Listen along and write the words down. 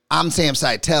I'm Sam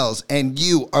Seitels, and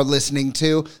you are listening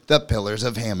to The Pillars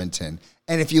of Hamilton.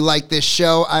 And if you like this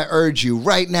show, I urge you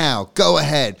right now, go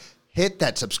ahead, hit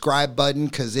that subscribe button,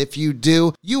 because if you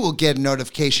do, you will get a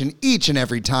notification each and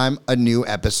every time a new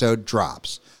episode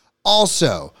drops.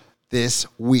 Also, this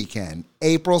weekend,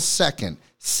 April 2nd,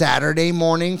 Saturday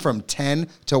morning from 10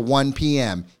 to 1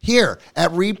 p.m. here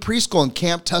at Reed Preschool in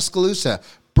Camp Tuscaloosa.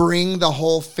 Bring the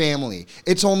whole family.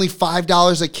 It's only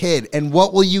 $5 a kid. And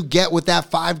what will you get with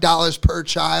that $5 per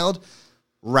child?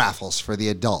 Raffles for the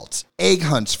adults, egg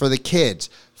hunts for the kids,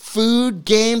 food,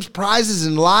 games, prizes,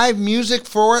 and live music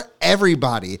for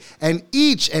everybody. And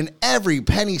each and every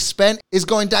penny spent is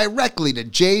going directly to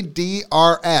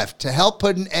JDRF to help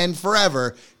put an end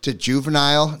forever to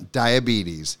juvenile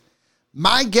diabetes.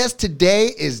 My guest today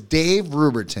is Dave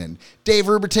Ruberton. Dave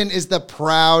Ruberton is the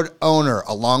proud owner,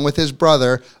 along with his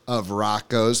brother, of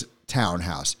Rocco's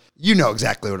Townhouse. You know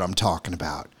exactly what I'm talking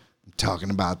about. I'm talking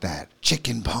about that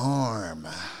chicken parm.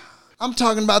 I'm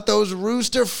talking about those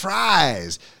rooster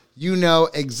fries. You know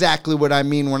exactly what I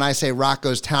mean when I say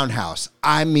Rocco's Townhouse.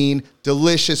 I mean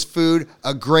delicious food,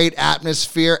 a great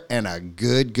atmosphere, and a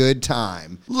good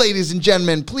time. Ladies and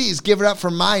gentlemen, please give it up for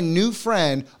my new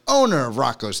friend, owner of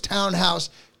Rocco's Townhouse,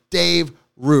 Dave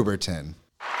Ruberton.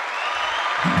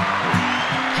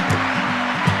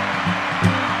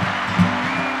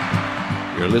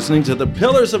 You're listening to The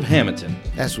Pillars of Hamilton.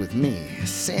 That's with me,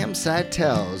 Sam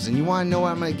Seitels, and you want to know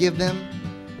what I'm going to give them?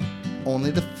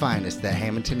 Only the finest that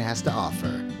Hamilton has to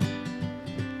offer.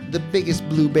 The biggest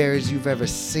blueberries you've ever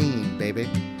seen, baby.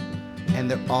 And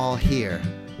they're all here,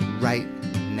 right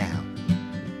now.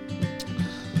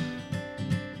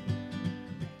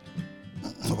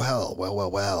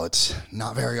 Well. It's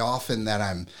not very often that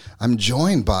I'm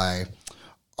joined by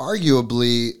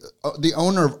arguably the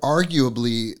owner of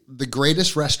arguably the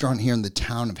greatest restaurant here in the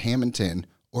town of Hamilton,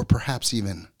 or perhaps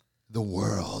even the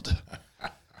world.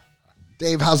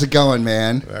 Dave, how's it going,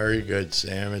 man? Very good,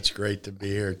 Sam. It's great to be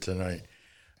here tonight.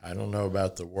 I don't know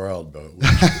about the world, but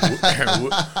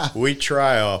we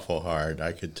try awful hard.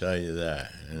 I could tell you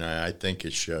that, and I think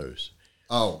it shows.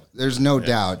 Oh, there's no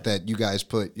doubt that you guys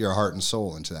put your heart and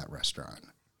soul into that restaurant.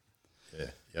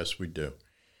 Yeah, yes, we do.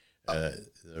 The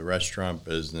restaurant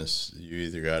business, you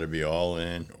either got to be all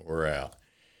in or out.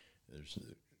 There's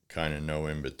kind of no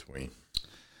in between.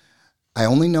 I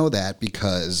only know that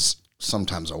because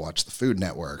sometimes I watch the Food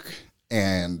Network,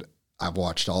 and I've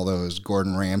watched all those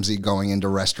Gordon Ramsay going into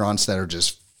restaurants that are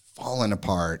just falling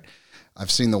apart.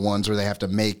 I've seen the ones where they have to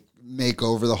make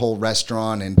over the whole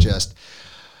restaurant, and just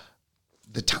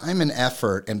the time and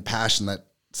effort and passion that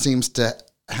seems to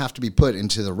have to be put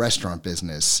into the restaurant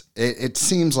business. It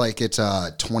seems like it's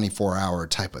a 24-hour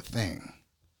type of thing.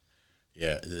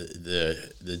 Yeah,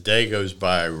 the day goes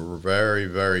by very,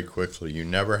 very quickly. You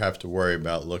never have to worry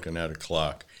about looking at a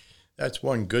clock. That's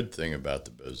one good thing about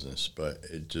the business, but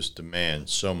it just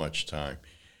demands so much time.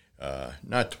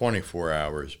 Not 24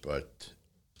 hours, but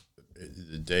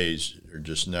the days are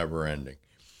just never ending.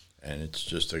 And it's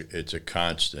just it's a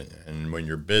constant. And when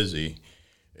you're busy,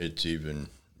 it's even,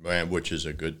 which is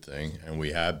a good thing, and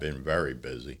we have been very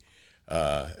busy.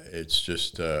 It's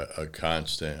just a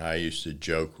constant. I used to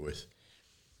joke with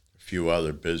a few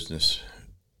other business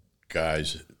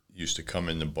guys used to come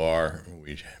in the bar, and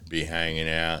we'd be hanging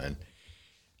out, and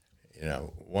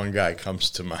one guy comes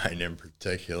to mind in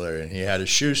particular, and he had a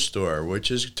shoe store, which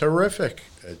is terrific.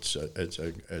 It's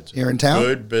here in town?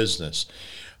 Good business.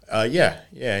 Yeah,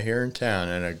 here in town,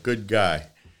 and a good guy.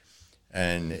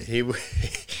 And he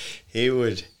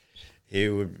would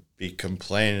be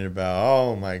complaining about,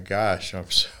 oh my gosh,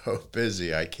 I'm so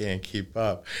busy, I can't keep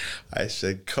up. I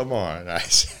said, come on. I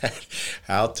said,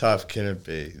 how tough can it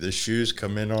be? The shoes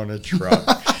come in on a truck.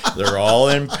 They're all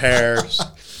in pairs.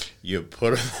 You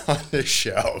put them on the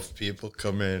shelf. People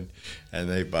come in and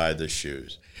they buy the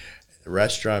shoes. The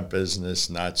restaurant business,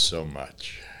 not so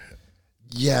much.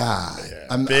 Yeah.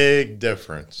 Big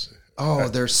difference. Oh,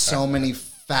 there's so many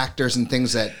factors and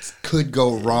things that could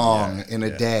go wrong in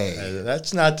a day.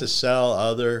 That's not to sell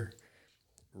other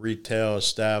retail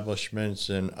establishments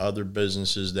and other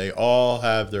businesses. They all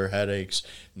have their headaches,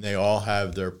 and they all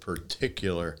have their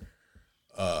particular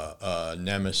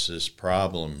nemesis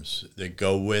problems that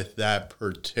go with that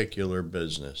particular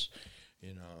business.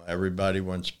 Everybody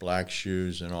wants black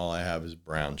shoes, and all I have is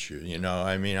brown shoes.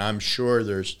 I'm sure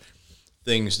there's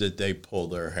things that they pull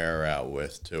their hair out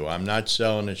with too. I'm not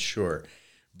selling it short,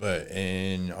 but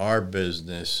in our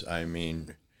business,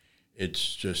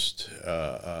 it's just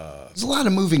there's a lot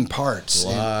of moving parts.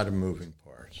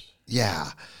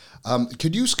 Yeah.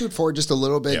 Could you scoot forward just a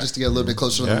little bit, just to get a little bit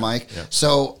closer to the mic? Yeah.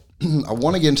 So I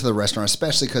want to get into the restaurant,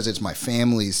 especially because it's my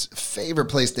family's favorite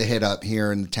place to hit up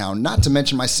here in the town. Not to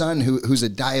mention my son, who's a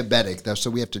diabetic, though, so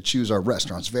we have to choose our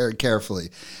restaurants very carefully.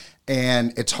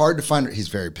 And it's hard to find. He's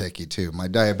very picky too. My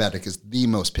diabetic is the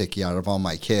most picky out of all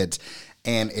my kids.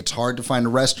 And it's hard to find a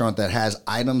restaurant that has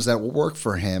items that will work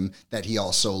for him that he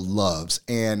also loves.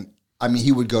 And I mean,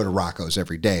 he would go to Rocco's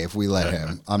every day if we let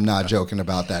him. I'm not joking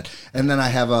about that. And then I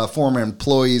have former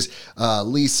employees,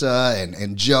 Lisa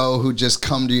and Joe, who just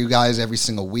come to you guys every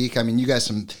single week. I mean, you guys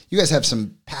have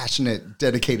some passionate,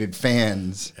 dedicated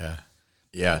fans. Yeah.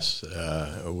 Yes.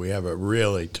 We have a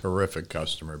really terrific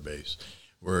customer base.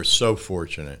 We're so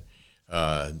fortunate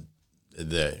that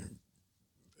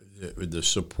the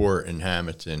support in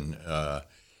Hamilton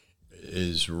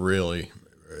is really,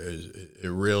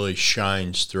 it really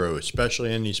shines through,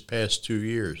 especially in these past 2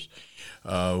 years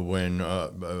when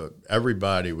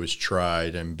everybody was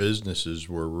tried and businesses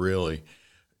were really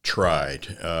tried,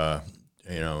 to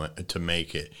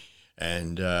make it.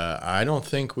 And I don't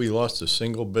think we lost a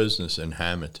single business in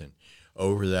Hamilton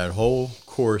over that whole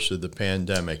course of the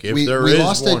pandemic. If we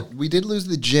lost one, we did lose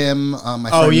the gym. My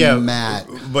friend Matt,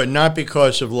 but not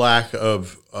because of lack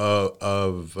of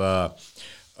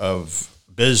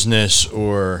business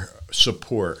or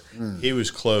support. He was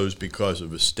closed because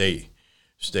of a state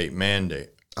mandate,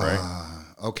 right?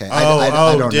 Okay. I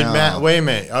don't know. Matt? Wait a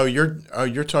minute.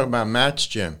 You're talking about Matt's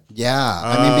gym. Yeah.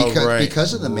 I mean,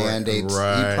 because of the mandates,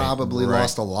 he probably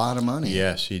lost a lot of money.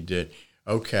 Yes, he did.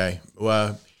 Okay.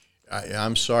 Well,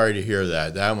 I'm sorry to hear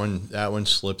that. That one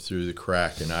slipped through the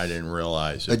crack, and I didn't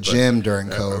realize it. A gym during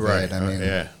COVID. Right. I mean,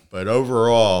 yeah. But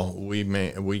overall,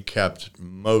 we kept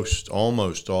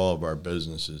almost all of our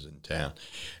businesses in town,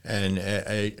 and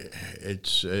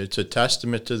it's a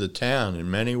testament to the town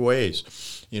in many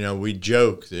ways. You know, we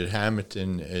joke that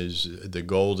Hamilton is the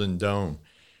Golden Dome.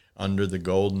 Under the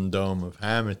Golden Dome of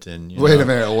Hamilton. Wait a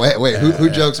minute. Wait. Who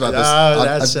jokes about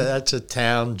this? That's a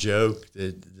town joke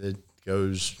that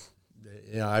goes.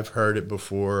 You know, I've heard it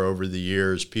before over the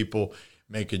years. People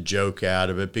make a joke out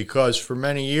of it because for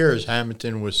many years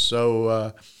Hamilton was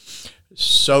so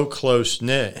close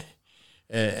knit,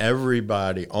 and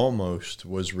everybody almost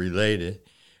was related,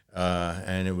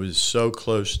 and it was so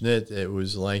close knit that it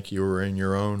was like you were in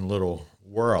your own little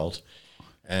world.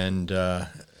 And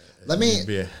let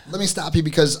me stop you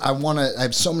because I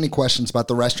have so many questions about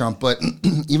the restaurant, but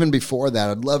even before that,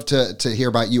 I'd love to hear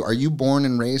about you. Are you born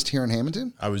and raised here in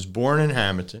Hamilton? I was born in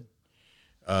Hamilton.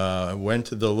 Went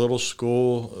to the little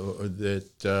school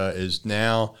that is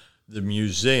now the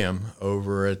museum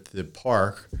over at the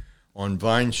park on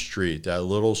Vine Street. That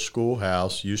little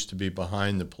schoolhouse used to be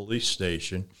behind the police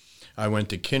station. I went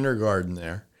to kindergarten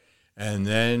there, and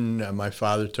then my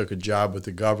father took a job with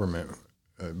the government.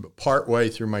 Partway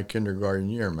through my kindergarten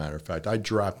year, matter of fact, I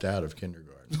dropped out of kindergarten.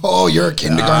 Oh, you're a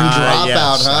kindergarten dropout,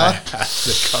 yes, huh? I have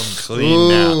to come clean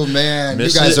now. Oh, man, you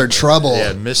guys are trouble.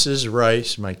 Yeah, Mrs.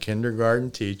 Rice, my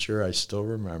kindergarten teacher, I still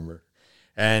remember.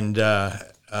 And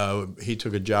he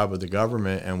took a job with the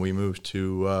government, and we moved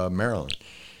to Maryland.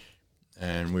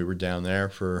 And we were down there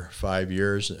for 5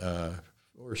 years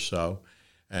or so.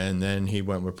 And then he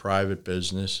went with private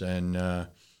business and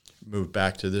moved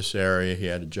back to this area. He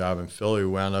had a job in Philly. We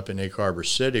wound up in Egg Harbor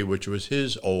City, which was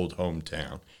his old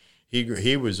hometown.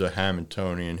 He was a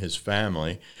Hamiltonian, his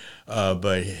family,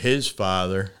 but his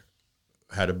father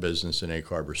had a business in Egg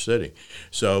Harbor City.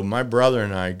 So my brother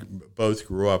and I both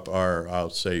grew up our, I'll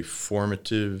say,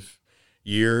 formative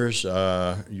years,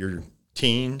 your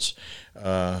teens,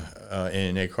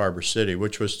 in Egg Harbor City,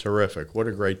 which was terrific. What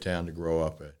a great town to grow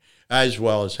up in, as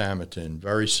well as Hamilton.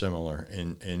 Very similar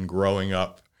in growing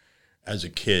up as a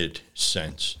kid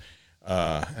sense,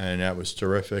 and that was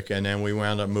terrific. And then we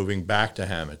wound up moving back to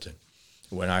Hamilton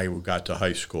when I got to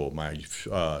high school, my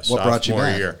sophomore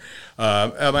year.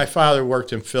 My father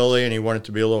worked in Philly, and he wanted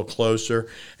to be a little closer,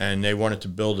 and they wanted to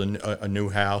build a new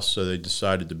house, so they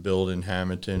decided to build in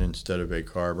Hamilton instead of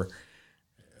Egg Harbor.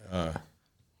 So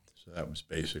that was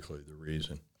basically the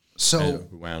reason. So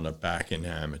and we wound up back in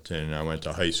Hamilton, and I went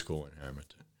to high school in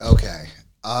Hamilton. Okay.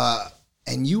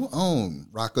 And you own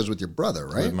Rocco's with your brother,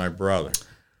 right? With my brother.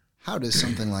 How does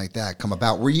something like that come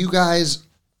about? Were you guys,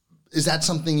 is that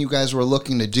something you guys were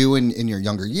looking to do in your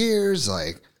younger years?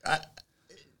 Like,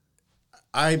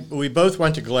 we both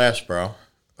went to Glassboro,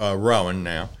 Rowan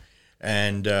now,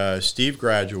 and Steve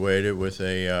graduated with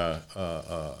a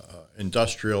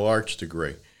industrial arts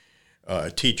degree, a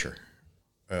teacher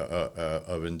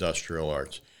of industrial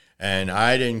arts. And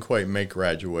I didn't quite make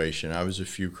graduation. I was a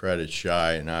few credits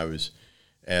shy, and I was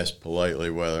asked politely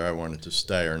whether I wanted to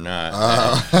stay or not.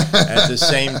 At the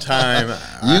same time,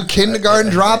 you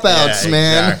kindergarten dropouts,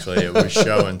 man. Exactly, it was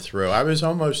showing through. I was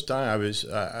almost done. I was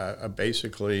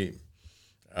basically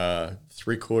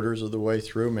 3/4 of the way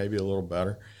through, maybe a little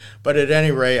better. But at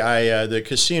any rate, the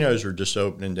casinos were just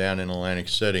opening down in Atlantic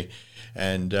City.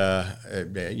 And,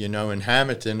 in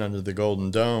Hamilton, under the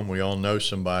Golden Dome, we all know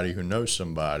somebody who knows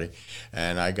somebody.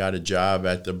 And I got a job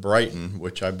at the Brighton,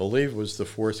 which I believe was the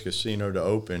 4th casino to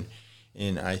open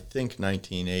in, I think,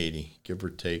 1980, give or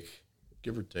take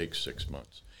 6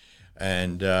 months.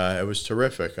 And it was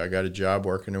terrific. I got a job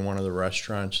working in one of the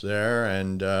restaurants there,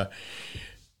 and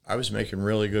I was making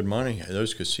really good money.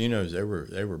 Those casinos, they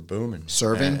were booming.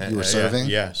 Serving? You were serving?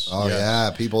 Yes. Oh, yes.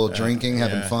 yeah. People drinking,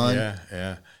 having fun.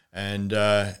 Yeah. And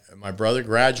my brother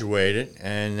graduated,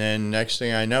 and then next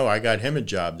thing I know, I got him a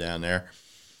job down there.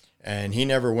 And he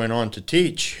never went on to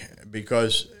teach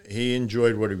because he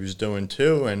enjoyed what he was doing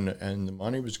too, and the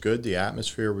money was good, the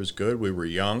atmosphere was good, we were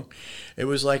young. It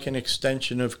was like an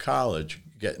extension of college,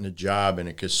 getting a job in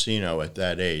a casino at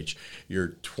that age.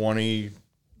 You're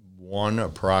 21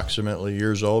 approximately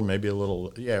years old, maybe a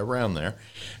little, around there.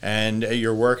 And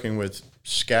you're working with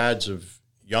scads of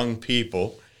young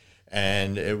people.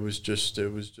 And it was just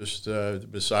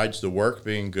besides the work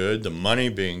being good, the money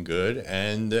being good,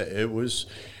 and it was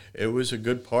a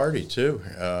good party too.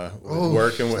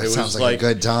 Working, it was like a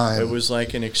good time. It was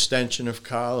like an extension of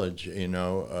college,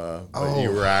 but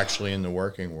you were actually in the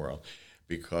working world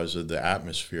because of the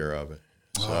atmosphere of it.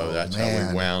 So that's how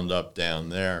we wound up down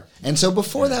there. And so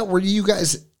before that, were you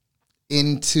guys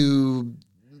into?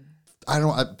 I don't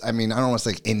want to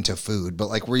say into food, but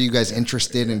like, were you guys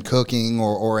interested in cooking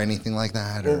or anything like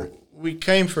that? Or? Well, we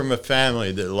came from a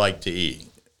family that liked to eat,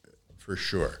 for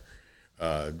sure.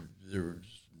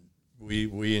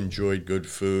 We enjoyed good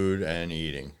food and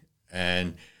eating.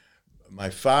 And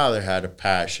my father had a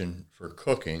passion for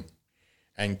cooking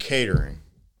and catering.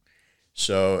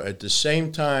 So at the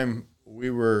same time we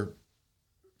were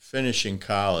finishing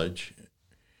college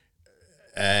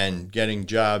and getting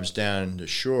jobs down the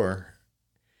shore,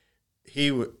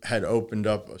 he had opened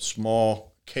up a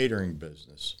small catering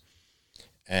business.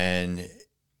 And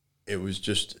it was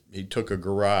just, he took the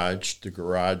garage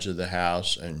of the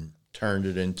house, and turned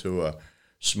it into a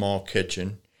small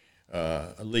kitchen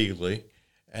legally.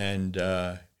 And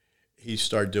he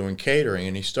started doing catering,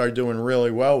 and he started doing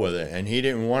really well with it. And he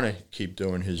didn't want to keep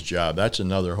doing his job. That's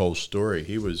another whole story.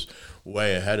 He was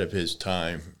way ahead of his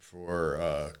time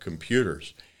for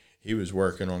computers. He was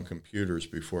working on computers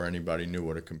before anybody knew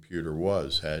what a computer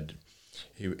was.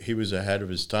 He was ahead of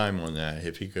his time on that.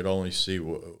 If he could only see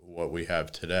what we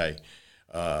have today.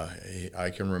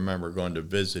 I can remember going to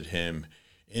visit him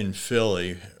in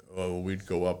Philly. We'd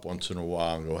go up once in a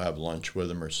while and go have lunch with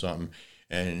him or something,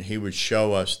 and he would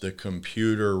show us the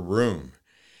computer room.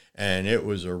 And it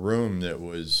was a room that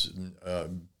was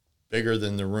bigger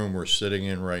than the room we're sitting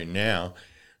in right now.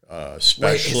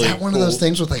 Especially Wait, is that one of those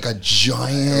things with like a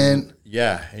giant?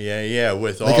 Yeah.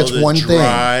 With like all it's the one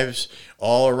drives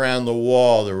all around the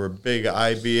wall, there were big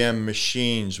IBM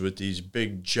machines with these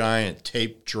big giant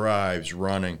tape drives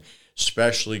running.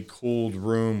 Specially cooled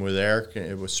room with air.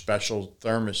 It was special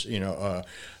thermos,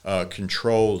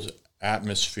 controlled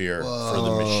atmosphere for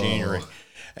the machinery.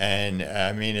 And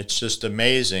I mean, it's just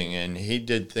amazing. And he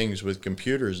did things with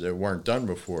computers that weren't done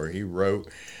before. He wrote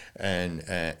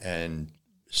and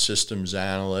systems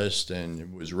analyst,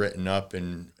 and was written up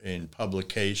in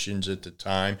publications at the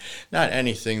time. Not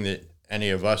anything that any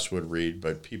of us would read,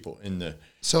 but people in the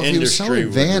so industry he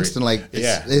was so advanced and like,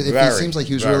 it seems like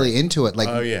he was really into it. Like,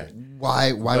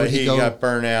 why would he go? He got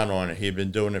burnt out on it. He'd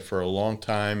been doing it for a long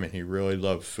time, and he really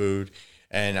loved food.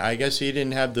 And I guess he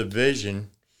didn't have the vision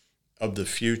of the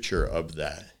future of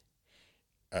that.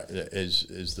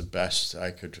 Is the best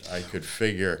I could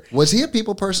figure. Was he a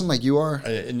people person like you are?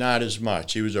 Not as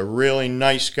much. He was a really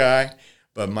nice guy,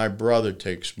 but my brother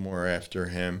takes more after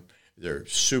him. They're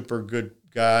super good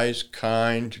guys,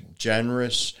 kind,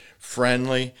 generous,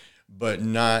 friendly, but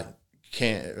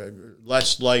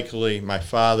less likely. My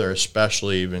father,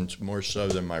 especially, even more so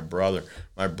than my brother.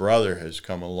 My brother has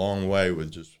come a long way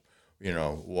with just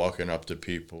walking up to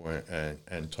people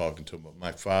and talking to them. But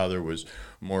my father was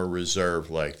more reserved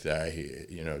like that. He,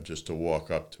 just to walk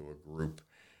up to a group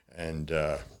and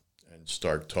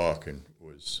start talking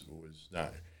was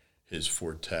not his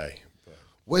forte. But.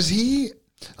 Was he?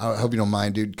 I hope you don't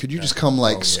mind, dude. Could you just come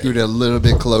scoot a little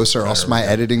bit closer? Else my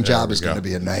editing job is going to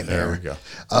be a nightmare. There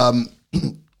we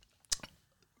go.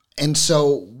 And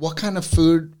so, what kind of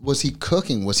food was he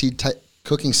cooking? Was he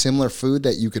cooking similar food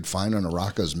that you could find on a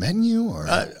Rocco's menu, or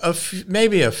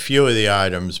maybe a few of the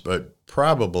items, but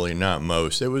probably not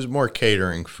most. It was more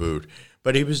catering food.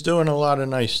 But he was doing a lot of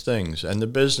nice things, and the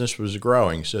business was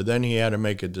growing. So then he had to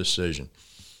make a decision.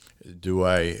 Do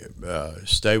I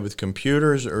stay with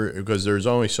computers, or because there's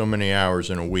only so many hours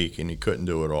in a week, and he couldn't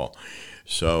do it all.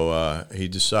 So he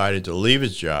decided to leave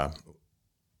his job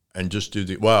and just do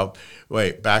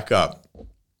back up.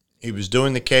 He was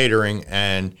doing the catering,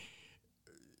 and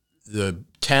the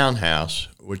townhouse,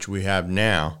 which we have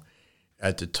now,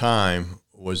 at the time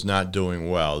was not doing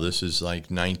well. This is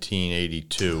like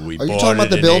 1982. Are you talking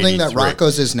about the building that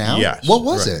Rocco's is now? Yes. What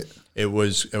was it? It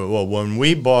was, when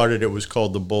we bought it, it was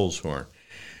called the Bull's Horn.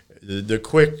 The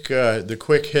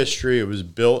quick history, it was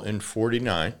built in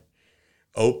 1949,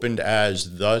 opened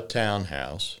as the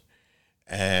townhouse,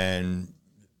 and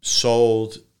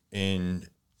sold in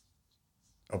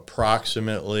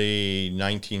approximately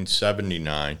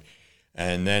 1979.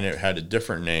 And then it had a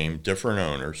different name, different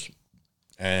owners.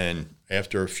 And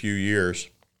after a few years,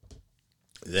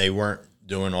 they weren't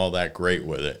doing all that great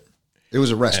with it. It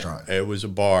was a restaurant. It was a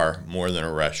bar more than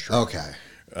a restaurant. Okay.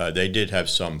 They did have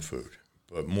some food,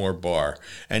 but more bar.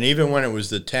 And even when it was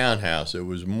the townhouse, it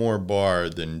was more bar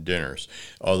than dinners,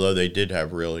 although they did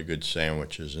have really good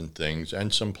sandwiches and things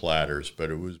and some platters,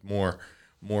 but it was more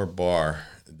bar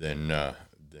than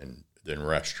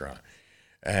restaurant.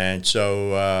 And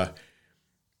so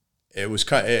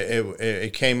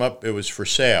it came up, it was for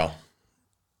sale.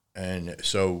 And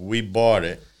so we bought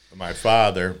it. My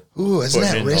father. Ooh, isn't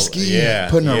that risky?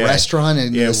 Putting a restaurant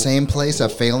in the same place, a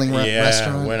failing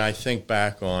restaurant. When I think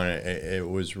back on it, it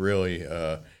was really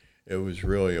a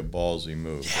ballsy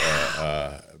move.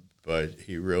 But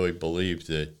he really believed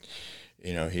that,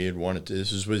 he had wanted to.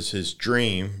 This was his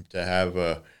dream, to have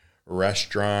a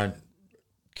restaurant,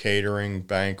 catering,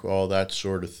 bank, all that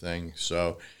sort of thing.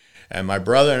 So, and my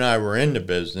brother and I were in the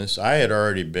business. I had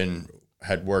already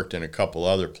had worked in a couple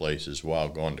other places while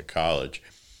going to college.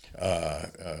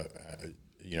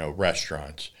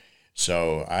 Restaurants.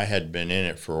 So I had been in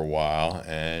it for a while.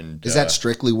 And is that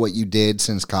strictly what you did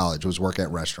since college, was work at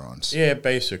restaurants? Yeah,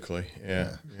 basically.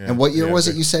 Yeah. And what year was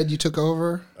it you said you took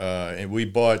over? And we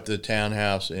bought the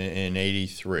townhouse in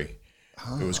 83.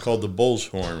 Oh. It was called the Bull's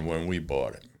Horn when we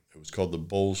bought it. It was called the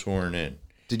Bull's Horn Inn.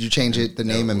 Did you change the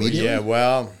name immediately? Yeah,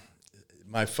 well,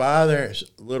 my father's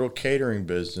little catering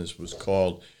business was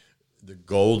called the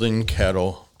Golden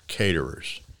Kettle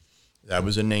Caterers. That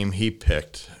was a name he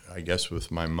picked, I guess,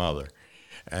 with my mother.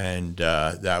 And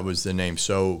that was the name.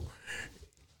 So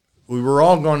we were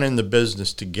all going in the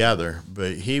business together,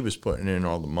 but he was putting in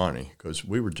all the money because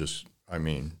we were just,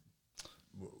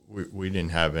 we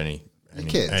didn't have any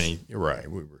kids. Right,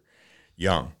 we were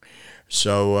young.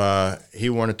 So he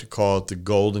wanted to call it the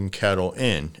Golden Kettle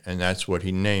Inn, and that's what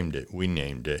he named it. We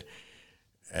named it.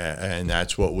 And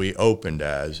that's what we opened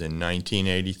as in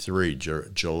 1983,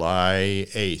 July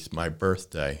 8th, my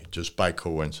birthday, just by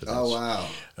coincidence. Oh, wow.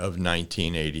 Of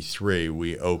 1983,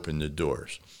 we opened the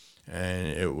doors. And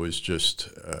it was just,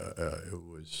 it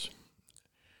was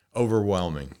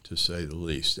overwhelming, to say the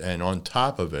least. And on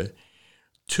top of it,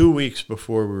 2 weeks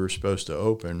before we were supposed to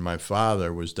open, my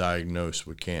father was diagnosed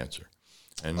with cancer.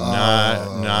 And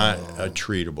not a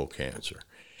treatable cancer.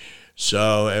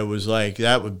 So it was like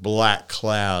that with black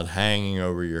cloud hanging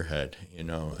over your head,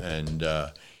 and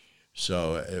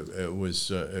so it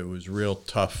was real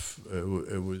tough.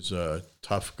 It was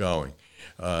tough going.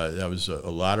 That was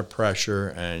a lot of pressure,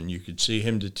 and you could see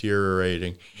him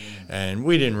deteriorating, and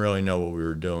we didn't really know what we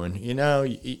were doing.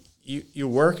 You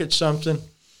work at something,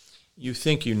 you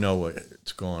think you know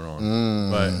what's going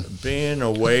on. But being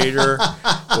a waiter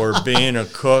or being a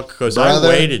cook, because I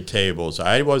waited tables.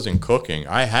 I wasn't cooking.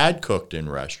 I had cooked in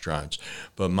restaurants.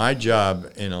 But my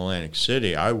job in Atlantic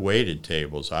City, I waited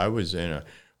tables. I was in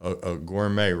a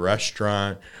gourmet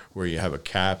restaurant where you have a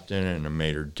captain and a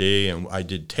maitre d', and I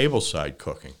did tableside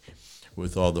cooking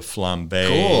with all the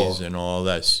flambés and all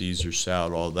that Caesar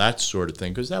salad, all that sort of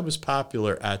thing, because that was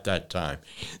popular at that time.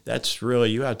 That's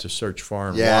really, you had to search far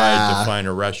and wide to find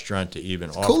a restaurant to even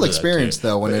offer cool experience, that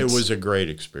though. When it was a great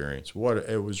experience.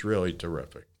 It was really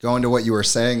terrific. Going to what you were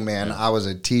saying, man, I was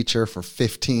a teacher for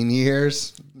 15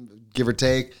 years, give or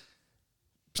take.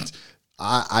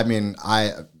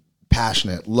 I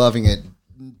passionate, loving it,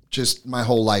 just my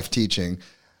whole life teaching.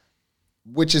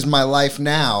 Which is my life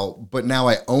now, but now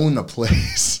I own a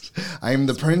place. I am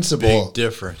the principal. Big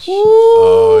difference. Woo!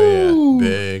 Oh, yeah.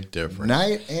 Big difference.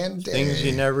 Night and day. Things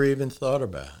you never even thought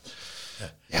about.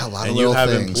 Yeah, a lot of little things.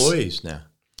 And you have employees now.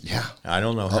 Yeah. I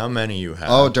don't know how many you have.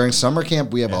 Oh, during summer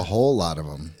camp, we have a whole lot of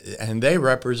them. And they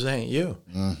represent you.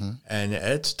 Mm-hmm. And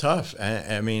it's tough.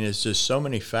 It's just so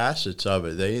many facets of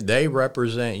it. They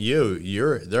represent you.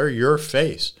 They're your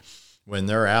face. when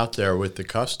they're out there with the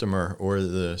customer or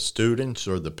the students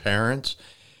or the parents,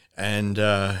 and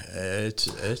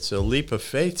it's a leap of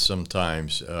faith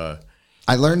sometimes.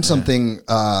 I learned something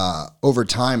over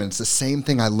time, and it's the same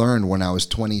thing I learned when I was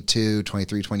 22,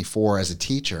 23, 24 as a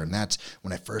teacher, and that's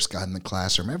when I first got in the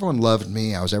classroom. Everyone loved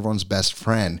me. I was everyone's best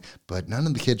friend, but none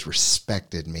of the kids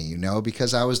respected me,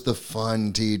 because I was the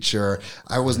fun teacher.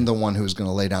 I wasn't the one who was going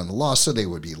to lay down the law, so they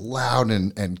would be loud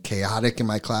and chaotic in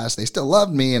my class. They still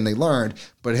loved me, and they learned,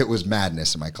 but it was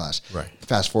madness in my class. Right.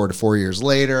 Fast forward to 4 years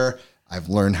later, I've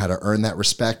learned how to earn that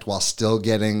respect while still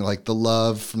getting like the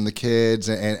love from the kids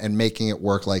and making it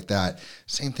work like that.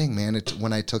 Same thing, man.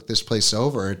 When I took this place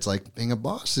over, it's like being a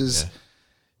boss is,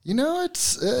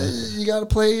 it's you got to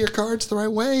play your cards the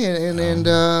right way, and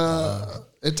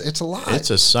it's a lot. It's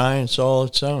a science all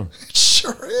its own. It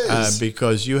sure is,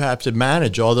 because you have to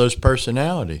manage all those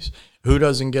personalities. Who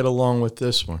doesn't get along with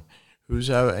this one? Who's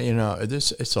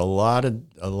this? It's a lot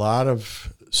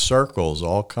of circles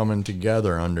all coming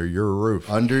together under your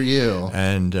roof, under you,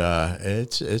 and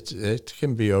it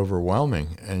can be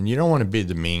overwhelming, and you don't want to be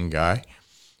the mean guy,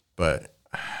 but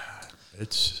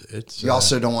it's you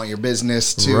also don't want your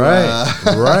business to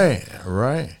right.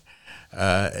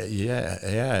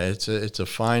 It's a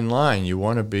fine line. You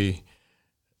want to be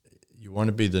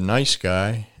the nice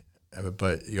guy,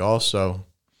 but you also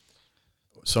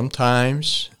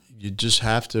sometimes you just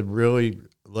have to really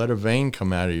let a vein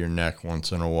come out of your neck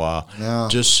once in a while,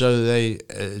 just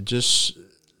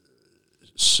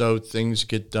so things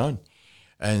get done.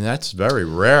 And that's very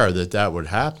rare that would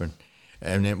happen.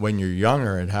 And when you're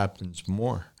younger, it happens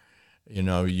more.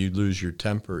 You lose your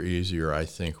temper easier, I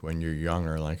think, when you're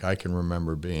younger. Like I can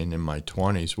remember being in my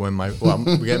 20s when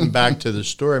getting back to the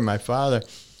story, my father,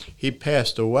 he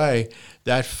passed away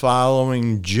that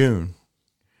following June.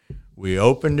 We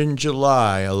opened in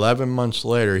July. 11 months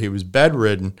later, he was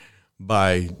bedridden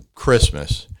by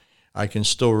Christmas. I can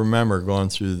still remember going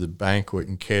through the banquet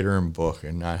and catering book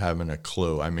and not having a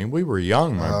clue. I mean, we were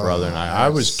young, my brother and I. I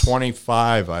was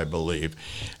 25, I believe,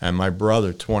 and my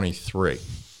brother 23.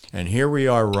 And here we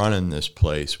are running this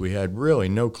place. We had really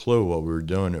no clue what we were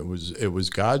doing. It was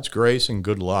God's grace and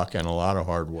good luck and a lot of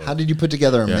hard work. How did you put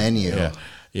together a menu?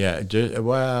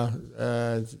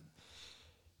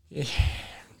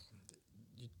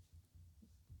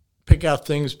 Pick out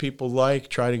things people like,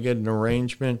 try to get an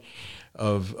arrangement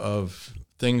of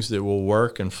things that will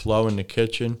work and flow in the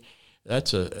kitchen.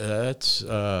 That's getting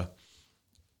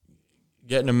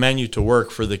a menu to work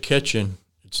for the kitchen.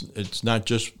 It's not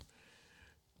just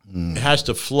it has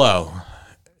to flow.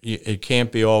 It can't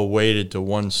be all weighted to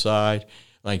one side.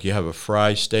 Like you have a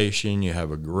fry station, you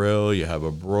have a grill, you have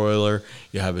a broiler,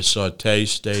 you have a saute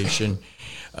station.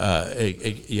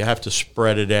 You have to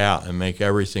spread it out and make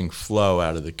everything flow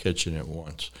out of the kitchen at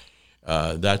once.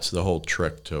 That's the whole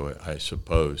trick to it, I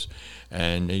suppose.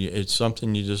 And it's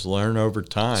something you just learn over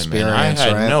time. And I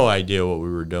had no idea what we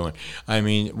were doing. I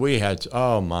mean, we had,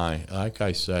 like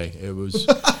I say, it was,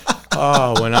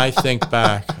 when I think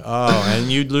back, and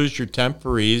you'd lose your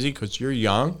temper easy because you're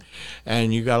young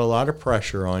and you got a lot of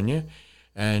pressure on you.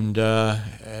 And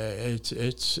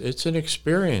it's an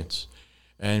experience.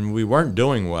 And we weren't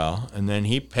doing well, and then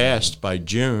he passed by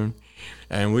June,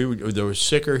 and the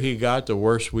sicker he got, the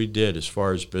worse we did as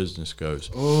far as business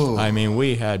goes. Ooh. I mean,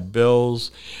 we had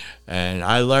bills, and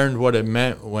I learned what it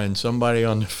meant when somebody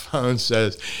on the phone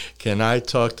says, "Can I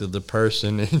talk to the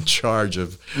person in charge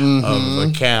of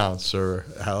accounts," or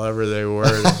however they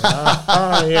word it.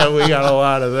 Yeah, we got a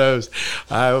lot of those.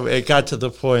 It got to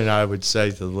the point I would say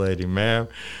to the lady, "Ma'am,"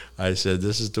 I said,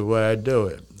 "this is the way I do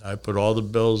it. I put all the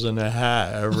bills in a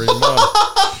hat every month.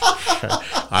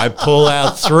 I pull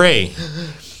out 3.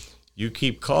 You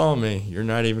keep calling me, you're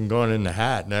not even going in the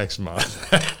hat next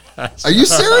month." Are you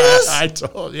serious? I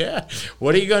told,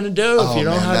 what are you going to do if you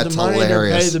don't have the money to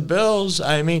pay the bills?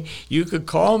 I mean, you could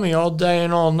call me all day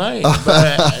and all night,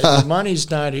 but the money's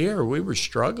not here. We were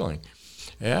struggling.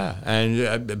 Yeah,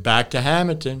 and back to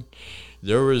Hamilton.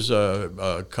 There was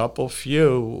a couple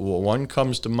few. One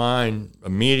comes to mind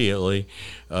immediately,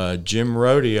 Jim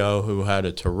Rodeo, who had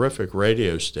a terrific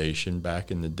radio station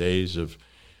back in the days of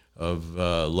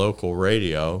local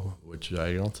radio, which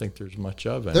I don't think there's much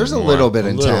of anymore. There's a little bit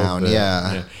in town,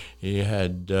 yeah. He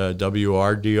had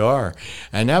WRDR,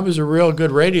 and that was a real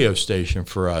good radio station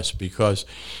for us because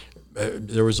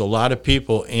there was a lot of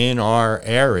people in our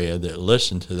area that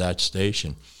listened to that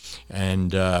station.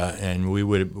 And we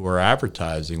were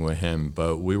advertising with him,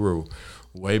 but we were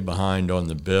way behind on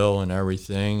the bill and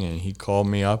everything. And he called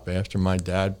me up after my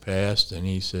dad passed, and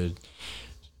he said,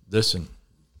 "Listen,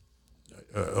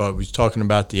 was talking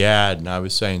about the ad, and I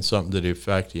was saying something to the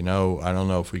effect, I don't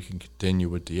know if we can continue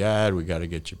with the ad. We got to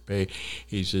get you paid.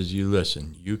 He says, you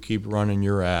listen, you keep running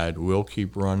your ad. We'll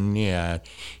keep running the ad.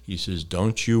 He says,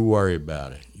 don't you worry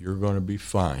about it. You're going to be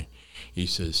fine. He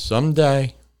says,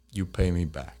 someday you pay me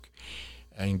back.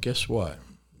 And guess what?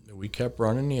 We kept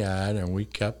running the ad, and we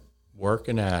kept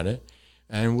working at it,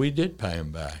 and we did pay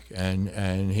him back. And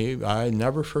I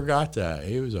never forgot that.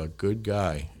 He was a good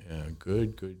guy, a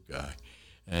good guy.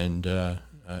 And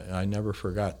I never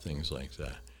forgot things like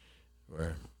that,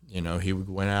 where, he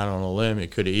went out on a limb. He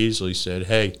could have easily said,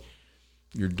 hey,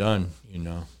 you're done,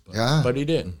 but he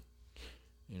didn't,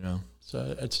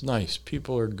 So it's nice.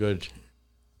 People are good.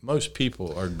 Most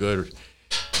people are good.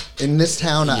 In this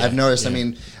town, I've noticed,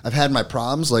 I've had my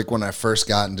problems. Like when I first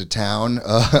got into town,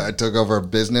 I took over a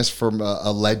business from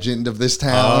a legend of this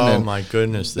town. Oh, my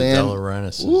goodness, the De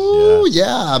Laurentiis. Ooh,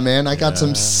 yeah, man. I got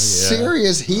some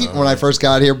serious heat when I first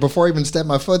got here before I even stepped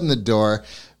my foot in the door.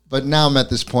 But now I'm at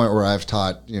this point where I've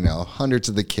taught, hundreds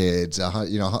of the kids,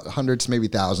 hundreds, maybe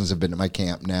thousands have been at my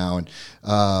camp now. And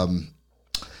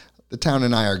the town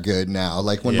and I are good now.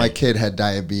 Like when my kid had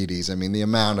diabetes, the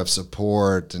amount of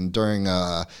support, and during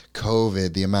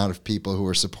COVID, the amount of people who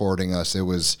were supporting us, it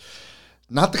was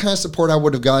not the kind of support I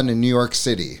would have gotten in New York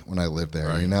City when I lived there,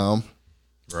 Right.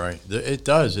 Right. It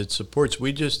does. It supports.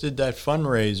 We just did that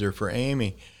fundraiser for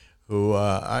Amy, who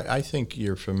I think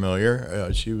you're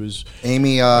familiar. She was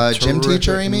Amy, gym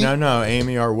teacher, Amy? No,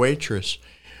 Amy, our waitress,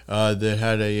 that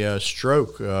had a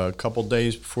stroke a couple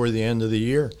days before the end of the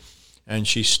year. And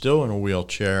she's still in a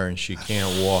wheelchair, and she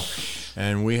can't walk.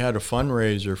 And we had a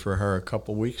fundraiser for her a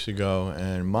couple weeks ago,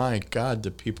 and my God,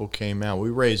 the people came out. We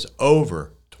raised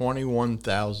over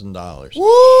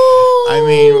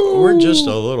 $21,000. We're just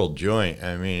a little joint.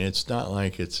 It's not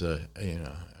like it's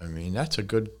that's a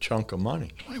good chunk of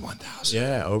money. 21,000.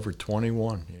 Yeah, over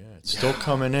 21. Yeah. It's still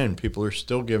coming in. People are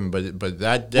still giving, but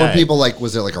that day. Were people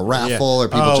was there like a raffle or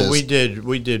people just? we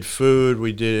did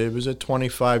food. It was a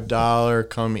 $25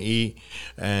 come eat,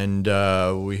 and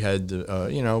we had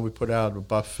we put out a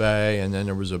buffet, and then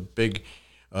there was a big,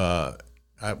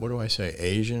 what do I say,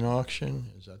 Asian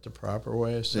auction? Is that the proper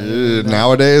way of saying it?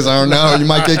 Nowadays, I don't know. You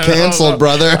might get canceled,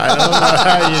 brother. I don't know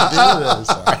how you do this.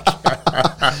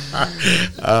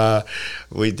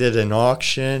 We did an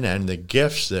auction, and the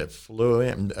gifts that flew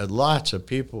in, lots of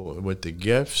people with the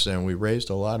gifts, and we raised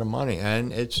a lot of money.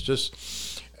 And it's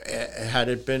just, had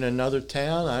it been another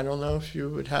town, I don't know if you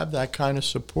would have that kind of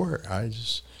support. I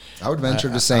would venture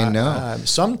to say no.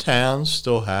 Some towns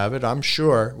still have it, I'm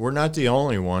sure. We're not the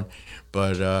only one.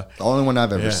 But the only one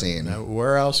I've ever seen. Now,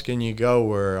 where else can you go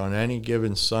where on any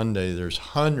given Sunday there's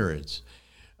hundreds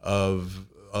of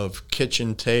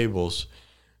kitchen tables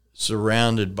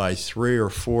surrounded by 3 or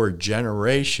 4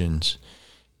 generations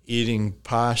eating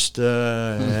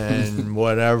pasta and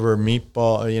whatever,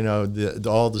 meatball,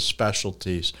 all the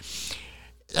specialties.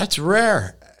 That's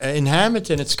rare. In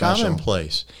Hamilton, it's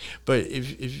commonplace. But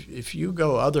if you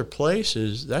go other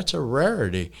places, that's a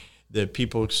rarity that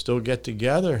people still get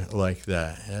together like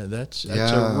that. That's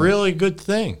a really good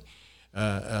thing.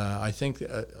 I think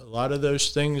a lot of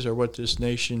those things are what this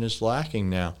nation is lacking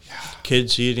now. Yeah.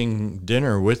 Kids eating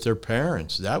dinner with their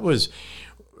parents. That was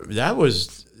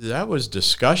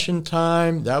discussion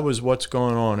time. That was what's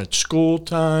going on at school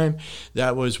time.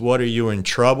 That was what are you in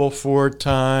trouble for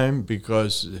time,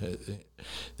 because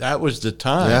that was the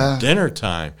time, dinner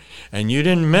time, and you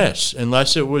didn't miss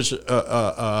unless it was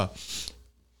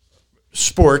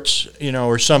sports,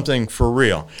 or something for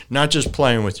real. Not just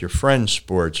playing with your friends'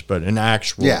 sports, but an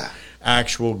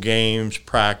actual games,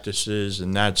 practices,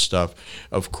 and that stuff.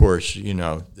 Of course,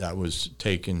 that was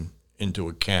taken into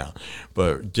account.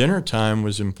 But dinner time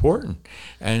was important.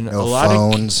 And no a lot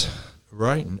phones.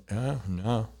 Right. No.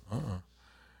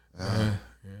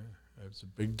 It's a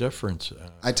big difference.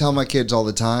 I tell my kids all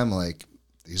the time,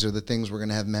 these are the things we're going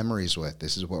to have memories with.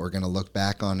 This is what we're going to look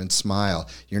back on and smile.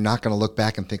 You're not going to look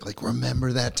back and think,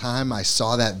 remember that time I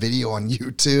saw that video on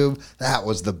YouTube? That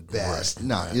was the best.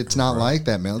 It's not like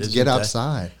that, man. Let's get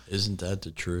outside. Isn't that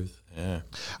the truth? Yeah.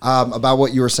 About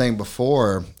what you were saying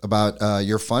before about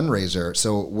your fundraiser.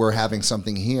 So we're having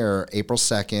something here April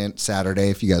 2nd, Saturday.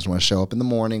 If you guys want to show up in the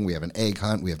morning, we have an egg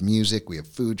hunt, we have music, we have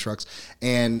food trucks.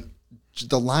 And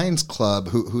the Lions Club,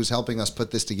 who's helping us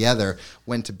put this together,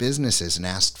 went to businesses and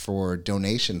asked for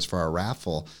donations for our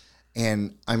raffle.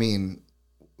 And,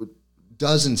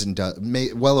 dozens and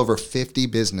well over 50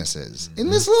 businesses in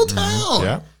this little town.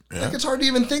 Yeah. It's hard to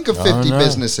even think of 50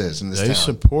 businesses in this town. They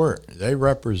support. They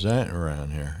represent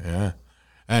around here, yeah.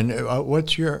 And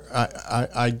what's your –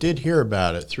 I did hear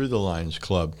about it through the Lions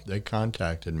Club. They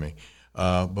contacted me.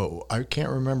 but I can't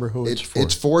remember who it's for.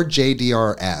 It's for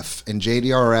JDRF, and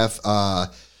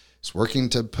JDRF is working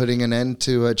to putting an end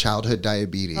to childhood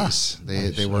diabetes.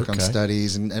 They work on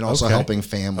studies and also helping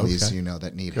families,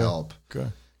 that need help.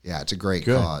 Good. Yeah, it's a great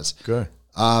cause. Good.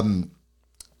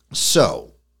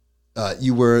 So,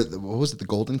 you were, what was it, the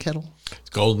Golden Kettle?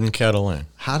 Golden Kettle Inn.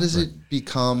 How does it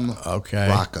become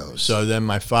Rocco's? So then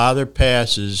my father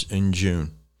passes in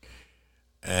June,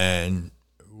 and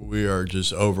we are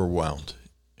just overwhelmed.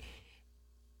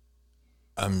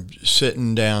 I'm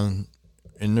sitting down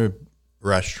in the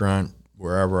restaurant,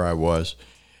 wherever I was,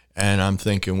 and I'm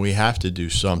thinking we have to do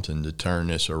something to turn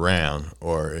this around,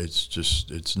 or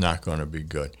it's not going to be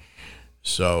good.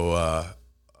 So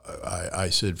I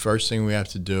said, first thing we have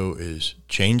to do is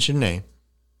change the name,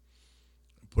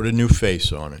 put a new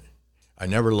face on it. I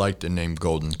never liked the name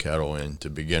Golden Kettle Inn to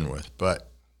begin with,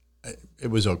 but it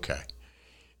was okay.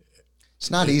 It's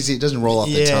not easy. It doesn't roll off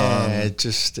the tongue. Yeah, it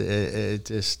just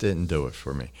didn't do it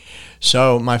for me.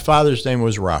 So my father's name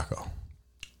was Rocco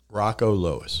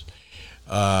Lewis.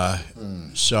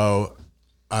 So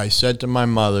I said to my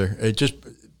mother,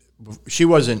 she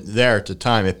wasn't there at the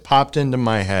time. It popped into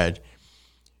my head,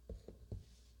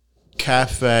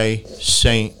 Cafe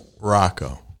St.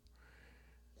 Rocco.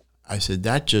 I said,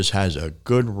 that just has a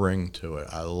good ring to it.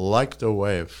 I like the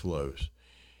way it flows.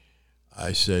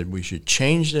 I said, we should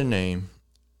change the name,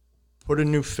 put a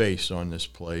new face on this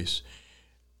place,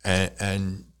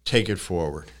 and take it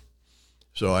forward.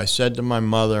 So I said to my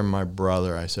mother and my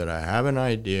brother, I said, I have an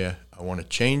idea. I want to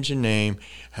change the name,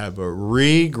 have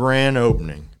a grand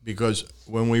opening. Because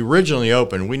when we originally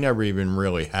opened, we never even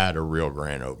really had a real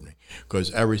grand opening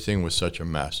because everything was such a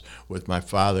mess. With my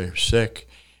father sick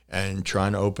and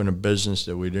trying to open a business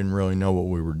that we didn't really know what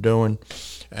we were doing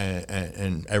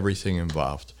and everything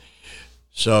involved.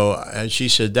 So she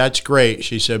said, that's great.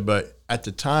 She said, but at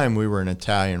the time we were an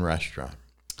Italian restaurant.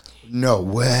 No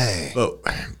way. But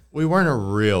we weren't a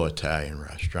real Italian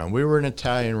restaurant. We were an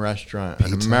Italian restaurant,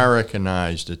 an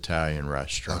Americanized Italian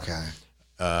restaurant. Okay.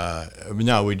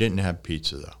 No, we didn't have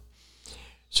pizza, though.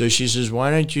 So she says,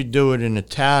 why don't you do it in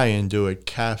Italian, do it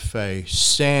Cafe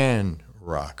San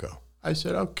Rocco? I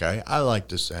said, okay, I like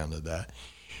the sound of that.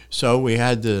 So we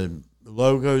had the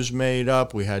logos made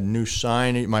up. We had new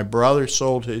signage. My brother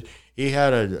sold his. He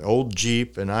had an old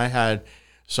Jeep, and I had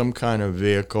some kind of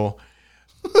vehicle.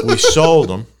 We sold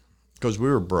them because we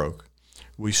were broke.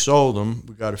 We sold them.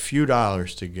 We got a few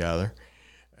dollars together,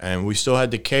 and we still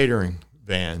had the catering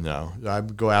van, though.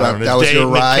 I'd go out on a date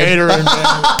in the catering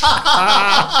van.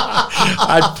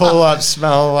 I'd pull up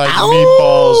smelling like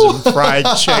meatballs and fried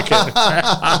chicken.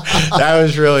 That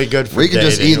was really good for dating. We could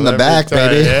just eat in the back,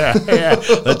 baby. Yeah.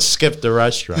 Let's skip the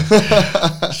restaurant.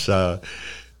 So,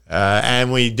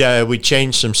 and we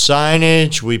changed some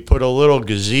signage. We put a little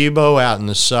gazebo out in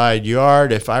the side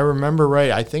yard. If I remember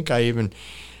right, I think there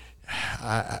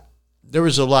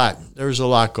was a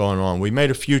lot going on. We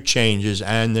made a few changes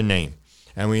and the name.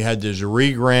 And we had this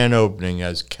grand opening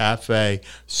as Cafe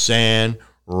San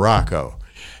Rocco.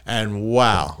 And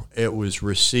wow, it was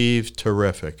received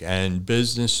terrific. And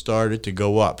business started to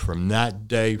go up from that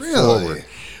day forward.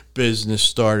 Business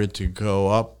started to go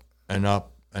up and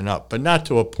up and up. But not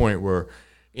to a point where,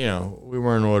 we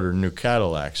weren't ordering new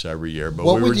Cadillacs every year.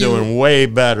 But we were doing way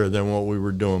better than what we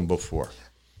were doing before.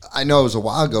 I know it was a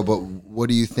while ago, but what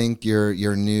do you think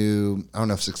your new, I don't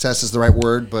know if success is the right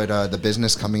word, but the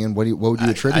business coming in, what would you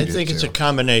attribute it to? I think it's a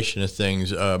combination of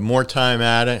things. More time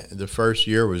at it. The first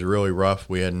year was really rough.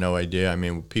 We had no idea. I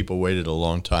mean, people waited a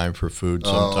long time for food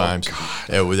sometimes.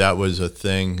 That was a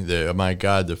thing. My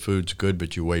God, the food's good,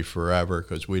 but you wait forever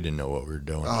because we didn't know what we were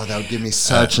doing. Oh, that would give me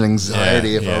such an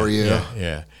anxiety if I were you.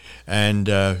 Yeah. And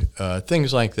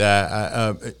things like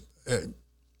that.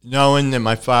 Knowing that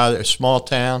my father, a small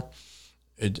town,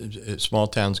 small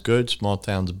town's good, small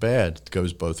town's bad. It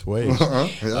goes both ways.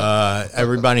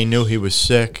 Everybody knew he was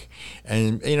sick.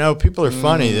 And, people are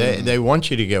funny. They want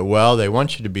you to get well. They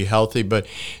want you to be healthy. But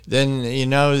then,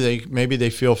 maybe they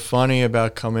feel funny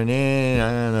about coming in.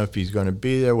 I don't know if he's going to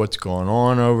be there. What's going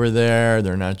on over there?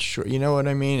 They're not sure. You know what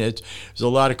I mean? There's a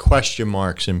lot of question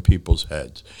marks in people's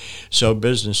heads. So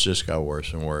business just got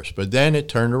worse and worse. But then it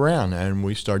turned around, and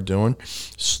we started doing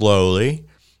slowly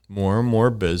more and more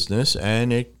business,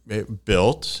 and it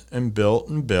built and built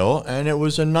and built, and it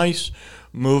was a nice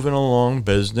moving along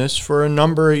business for a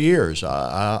number of years.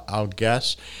 I'll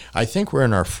guess. I think we're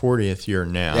in our 40th year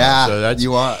now. Yeah, so that's,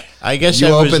 you are. I guess you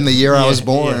opened the year I was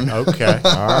born. Yeah, okay,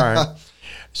 all right.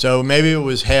 So maybe it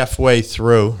was halfway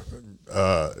through.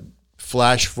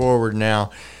 Flash forward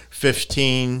now,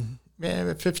 15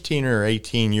 or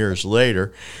 18 years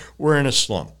later, we're in a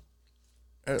slump.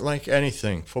 like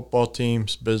anything, football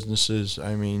teams, businesses.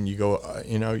 I mean, you go,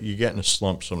 you get in a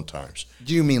slump sometimes.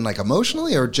 Do you mean like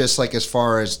emotionally or just like as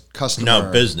far as customer?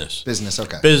 No, business. Business,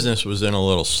 okay. Business was in a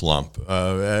little slump.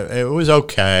 It was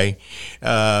okay.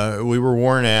 We were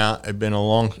worn out. It'd been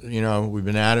we've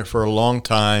been at it for a long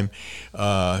time,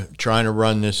 trying to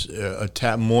run this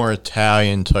more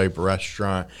Italian type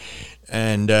restaurant.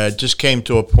 And it just came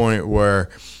to a point where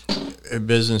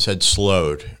business had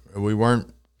slowed. We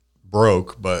weren't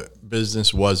broke, but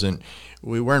business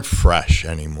we weren't fresh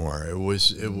anymore. It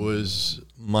was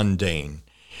mundane,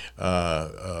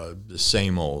 the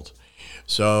same old.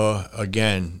 So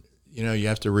again, you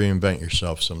have to reinvent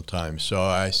yourself sometimes. So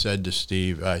I said to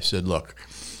Steve, look,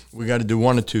 we got to do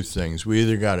one of two things. We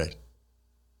either got to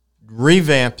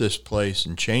revamp this place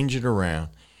and change it around,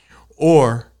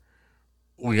 or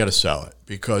we got to sell it,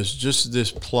 because just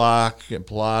this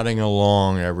plodding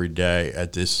along every day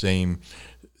at this same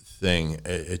thing,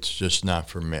 it's just not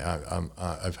for me.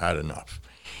 I've had enough.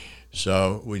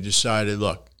 So we decided,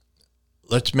 look,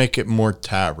 let's make it more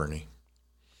tavern-y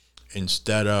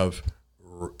instead of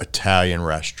Italian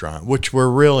restaurant, which we're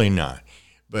really not.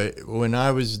 But when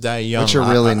I was that young, but you're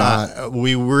really not.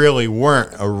 We really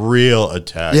weren't a real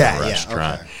Italian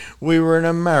restaurant. Yeah, okay. We were an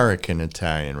American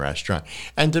Italian restaurant.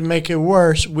 And to make it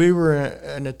worse, we were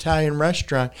an Italian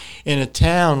restaurant in a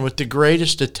town with the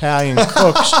greatest Italian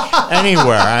cooks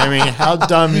anywhere. I mean, how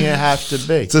dumb you have to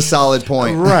be. It's a solid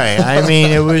point. Right. I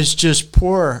mean, it was just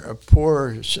poor.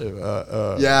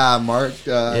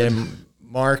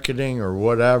 Marketing or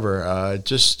whatever. It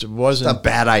just wasn't. It's a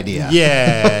bad idea.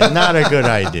 Yeah, not a good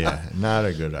idea. Not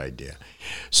a good idea.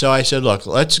 So I said, look,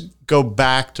 let's go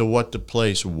back to what the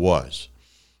place was.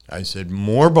 I said,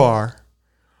 more bar,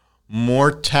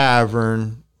 more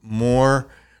tavern,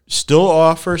 still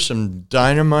offer some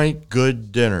dynamite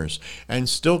good dinners, and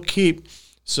still keep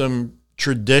some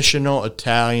traditional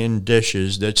Italian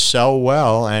dishes that sell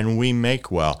well and we make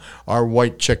well. Our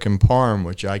white chicken parm,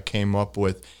 which I came up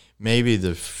with maybe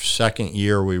the second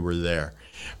year we were there,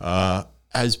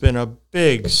 has been a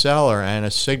big seller and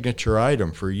a signature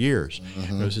item for years,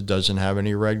 because it doesn't have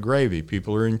any red gravy.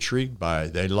 People are intrigued by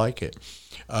it. They like it.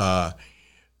 So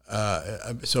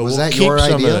was we'll that keep your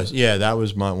some idea? of those. Yeah, that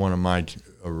was one of my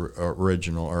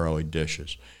original early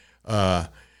dishes. So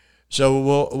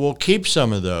we'll keep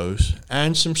some of those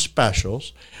and some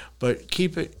specials, but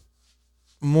keep it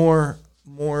more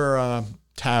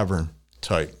tavern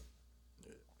type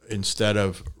instead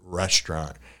of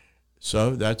restaurant.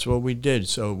 So that's what we did.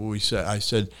 So I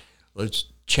said, let's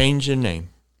change the name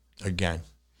again.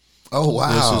 Oh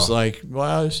wow! This is like,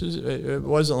 it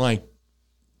wasn't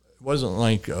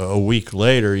like a week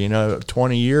later,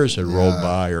 20 years had rolled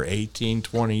by, or 18,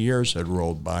 20 years had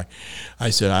rolled by. I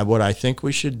said, what I think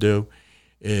we should do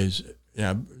is,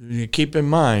 keep in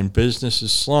mind, business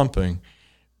is slumping.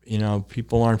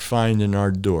 People aren't finding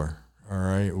our door. All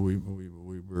right, we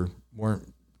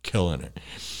weren't killing it.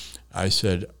 I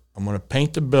said, I'm going to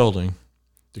paint the building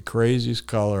the craziest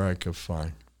color I could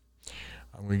find.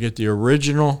 I'm going to get the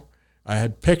original. I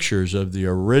had pictures of the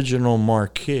original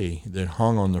marquee that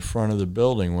hung on the front of the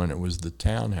building when it was the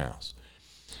townhouse.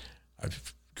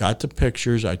 I've got the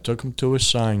pictures. I took them to a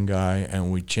sign guy,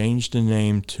 and we changed the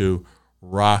name to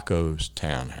Rocco's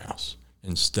Townhouse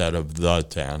instead of the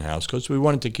Townhouse, because we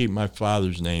wanted to keep my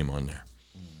father's name on there,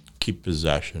 keep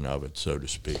possession of it, so to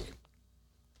speak.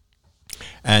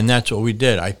 And that's what we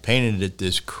did. I painted it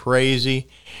this crazy.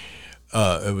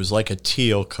 It was like a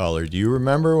teal color. Do you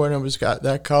remember when it was got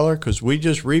that color? Because we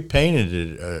just repainted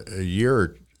it a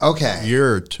year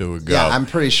or two ago. Yeah, I'm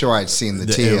pretty sure I'd seen the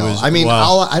teal.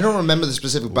 I don't remember the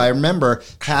specific, but I remember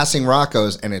passing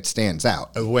Rocco's, and it stands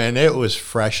out. When it was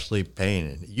freshly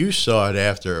painted. You saw it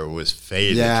after it was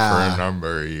faded for a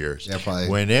number of years. Yeah, probably.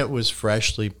 When it was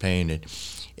freshly painted,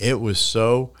 it was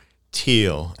so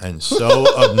teal and so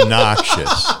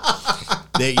obnoxious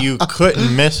that you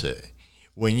couldn't miss it.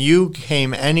 When you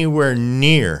came anywhere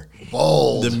near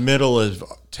the middle of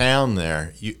town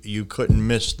there, you couldn't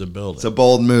miss the building. It's a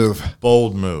bold move.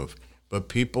 Bold move. But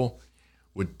people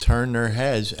would turn their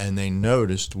heads, and they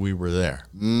noticed we were there.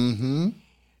 Mm-hmm.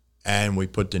 And we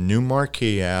put the new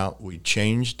marquee out. We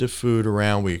changed the food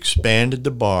around. We expanded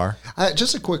the bar.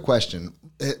 Just a quick question.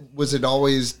 Was it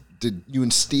always, did you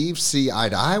and Steve see eye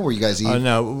to eye? Were you guys eating?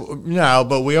 No,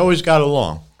 but we always got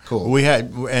along. Cool.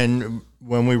 And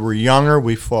when we were younger,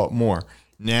 we fought more.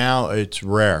 Now it's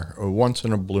rare, or once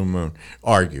in a blue moon,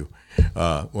 argue.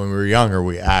 When we were younger,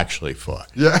 we actually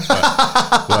fought. Yeah,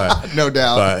 but no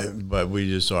doubt. But we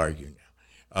just argue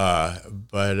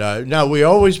now. No, we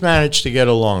always managed to get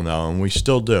along, though, and we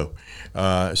still do.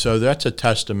 So that's a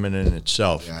testament in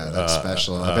itself. Yeah, that's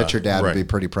special. I bet your dad would be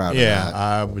pretty proud of that.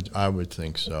 Yeah, I would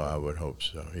think so. I would hope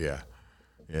so. Yeah.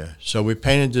 Yeah. So we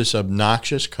painted this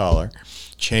obnoxious color,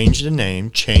 changed the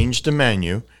name, changed the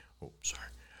menu. Oh,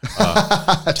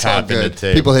 sorry. Tapping the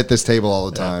table. People hit this table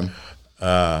all the time.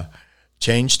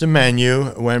 Changed the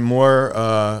menu, went more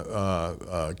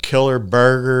killer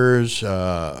burgers,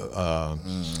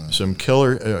 some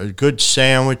killer good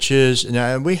sandwiches.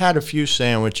 Now, we had a few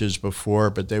sandwiches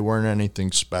before, but they weren't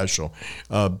anything special.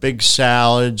 Big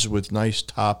salads with nice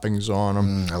toppings on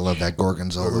them. I love that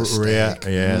gorgonzola steak.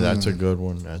 Yeah, that's a good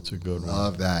one. That's a good one.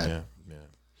 Love that. Yeah.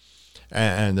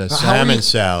 And the salmon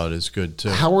salad is good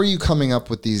too. How are you coming up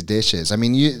with these dishes? I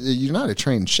mean, you're not a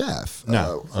trained chef.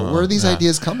 No. Where are these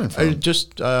ideas coming from?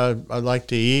 I like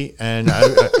to eat, and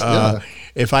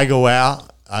if I go out,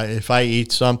 if I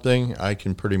eat something, I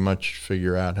can pretty much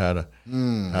figure out how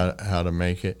to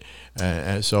make it.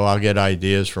 And so I'll get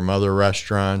ideas from other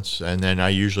restaurants, and then I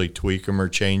usually tweak them or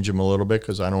change them a little bit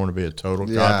because I don't want to be a total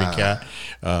copycat.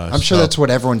 I'm sure that's what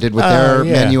everyone did with their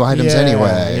menu items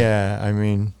anyway. Yeah, I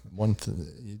mean,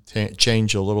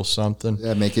 change a little something.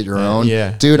 Yeah, make it your own.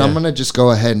 Yeah. Dude, I'm going to just go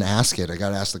ahead and ask it. I got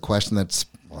to ask the question that's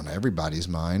on everybody's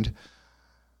mind.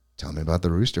 Tell me about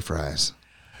the rooster fries.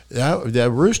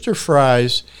 The rooster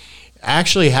fries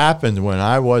actually happened when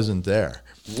I wasn't there.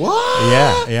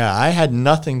 What? Yeah. I had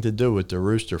nothing to do with the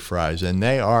rooster fries, and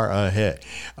they are a hit.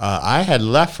 I had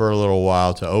left for a little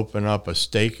while to open up a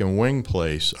steak and wing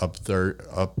place up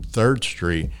 3rd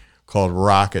Street called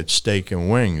Rocket Steak and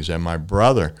Wings, and my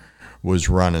brother was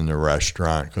running the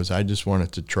restaurant because I just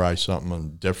wanted to try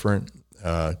something different,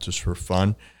 just for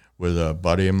fun, with a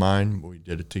buddy of mine. We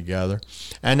did it together,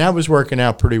 and that was working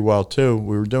out pretty well too.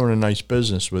 We were doing a nice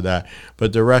business with that,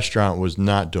 but the restaurant was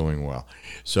not doing well.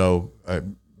 So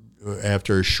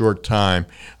after a short time,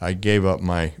 I gave up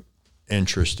my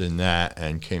interest in that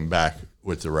and came back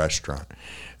with the restaurant,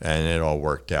 and it all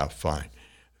worked out fine.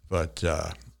 But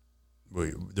the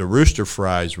rooster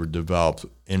fries were developed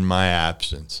in my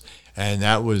absence. And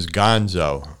that was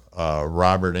Gonzo,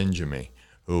 Robert Injemy,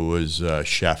 who was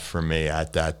chef for me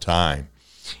at that time.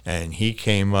 And he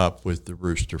came up with the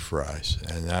rooster fries,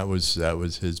 and that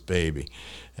was his baby.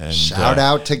 And shout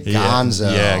out to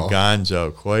Gonzo. Yeah,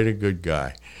 Gonzo, quite a good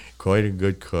guy. Quite a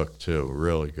good cook, too.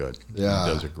 Really good. Yeah.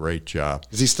 He does a great job.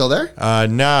 Is he still there?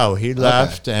 No, he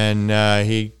left, and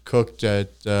he cooked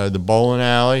at the bowling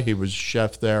alley. He was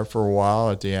chef there for a while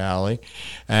at the alley.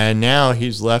 And now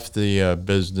he's left the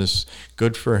business.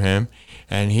 Good for him.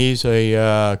 And he's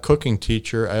a cooking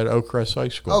teacher at Oakcrest High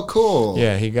School. Oh, cool.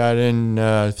 Yeah, he got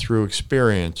in through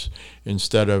experience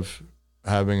instead of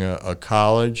having a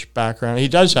college background. He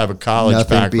does have a college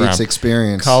background. Nothing beats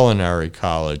experience. Culinary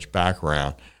college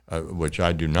background. Which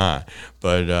I do not,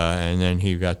 but and then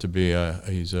he got to be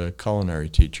he's a culinary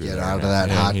teacher. Get there out now. of that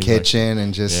hot kitchen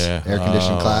and just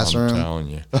air-conditioned classroom. I'm telling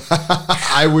you.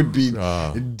 I would be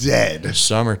dead.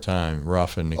 Summertime,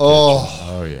 rough in the kitchen.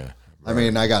 Oh, yeah. Right. I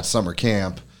mean, I got summer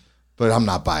camp, but I'm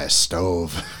not by a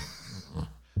stove.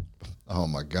 Oh,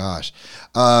 my gosh.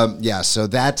 Yeah, so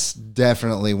that's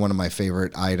definitely one of my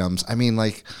favorite items. I mean,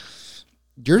 like,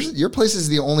 your place is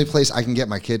the only place I can get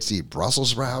my kids to eat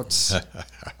Brussels sprouts.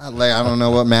 I don't know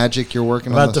what magic you're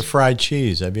working on. About the fried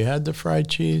cheese. Have you had the fried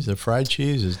cheese? The fried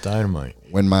cheese is dynamite.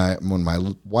 When my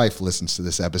wife listens to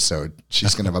this episode,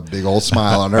 she's going to have a big old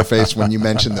smile on her face when you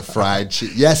mention the fried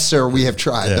cheese. Yes, sir, we have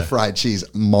tried the fried cheese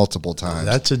multiple times.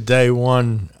 That's a day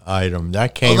one item.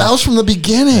 That came. Oh, that was from the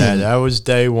beginning. Yeah, that was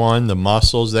day one. The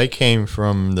mussels, they came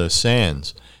from the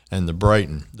Sands and the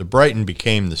Brighton. The Brighton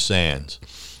became the Sands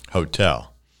Hotel.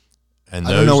 And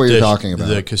I don't know what you're talking about.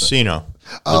 The casino.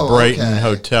 The Brighton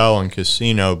Hotel and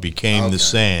Casino became the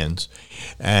Sands.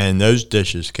 And those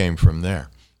dishes came from there.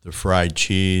 The fried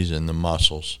cheese and the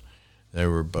mussels. They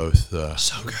were both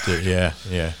so good. Yeah.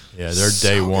 They're so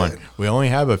day one. Good. We only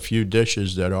have a few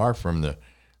dishes that are from the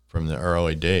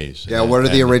early days. Yeah, what are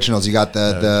the originals? You got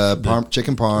the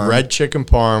chicken parm. Red chicken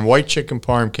parm. White chicken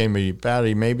parm came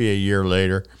maybe a year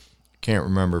later. Can't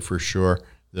remember for sure.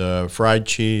 The fried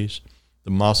cheese. The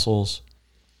mussels.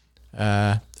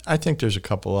 I think there's a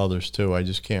couple others too. I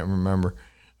just can't remember.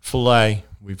 Filet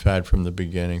we've had from the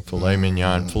beginning. Filet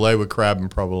mignon. Filet with crab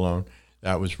and provolone.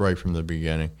 That was right from the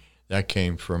beginning. That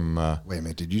came from Wait a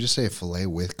minute, did you just say a filet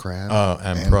with crab?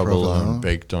 and provolone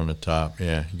baked on the top.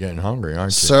 Yeah, you're getting hungry,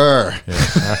 aren't you? Sir,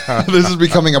 this is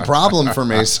becoming a problem for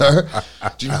me, sir.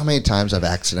 Do you know how many times I've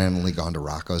accidentally gone to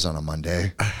Rocco's on a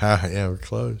Monday? Yeah, we're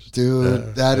closed.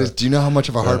 Dude, do you know how much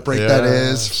of a heartbreak that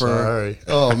is? Sorry.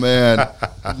 Oh, man.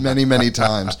 Many, many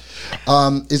times.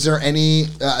 Is there any,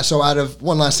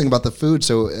 one last thing about the food.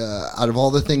 So out of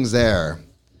all the things there,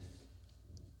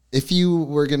 if you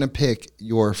were going to pick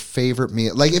your favorite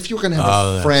meal, like if you were going to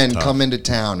have a friend come into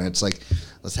town and it's like,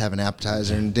 let's have an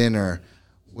appetizer and dinner,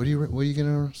 what are you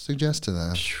going to suggest to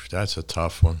them? That's a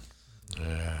tough one.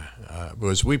 Yeah,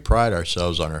 because we pride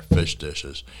ourselves on our fish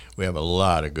dishes. We have a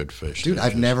lot of good fish dishes. Dude,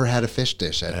 I've never had a fish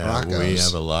dish at Rocco's. We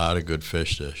have a lot of good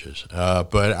fish dishes.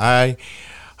 But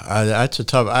that's a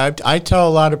tough. I tell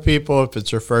a lot of people if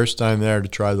it's their first time there to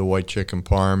try the white chicken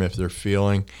parm if they're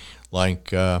feeling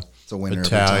like it's a winner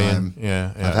Italian. Every time.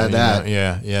 Yeah, I've had that.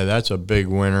 Yeah, that's a big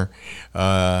winner.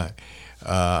 I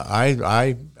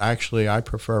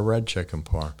prefer red chicken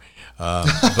parm.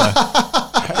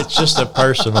 But it's just a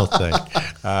personal thing.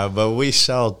 But we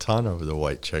sell a ton of the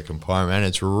white chicken parm, and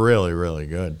it's really, really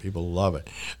good. People love it.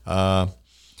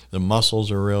 The mussels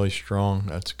are really strong.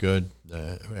 That's good.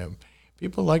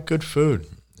 People like good food,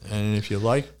 and if you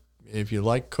like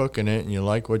cooking it and you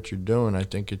like what you're doing, I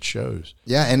think it shows.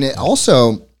 Yeah, and it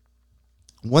also,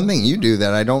 one thing you do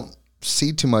that I don't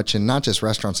see too much in not just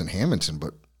restaurants in Hamilton,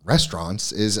 but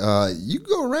restaurants is you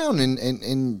go around and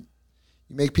you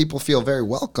make people feel very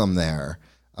welcome there.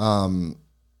 And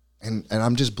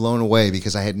I'm just blown away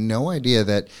because I had no idea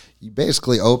that you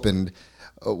basically opened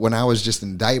when I was just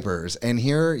in diapers. And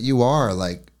here you are,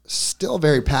 like, still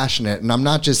very passionate. And I'm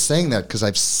not just saying that because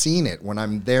I've seen it. When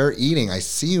I'm there eating, I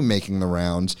see you making the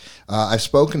rounds. I've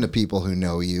spoken to people who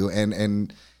know you,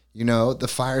 and you know, the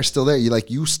fire's still there.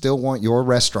 You still want your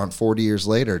restaurant 40 years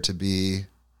later to be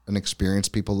an experience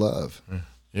people love.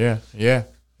 Yeah.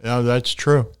 No, that's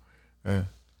true. Yeah.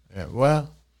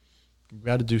 Well, you've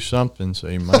got to do something, so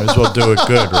you might as well do it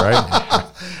good, right?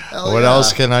 What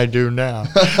else can I do now?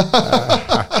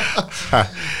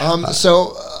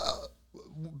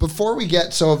 Before we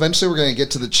get, eventually we're going to get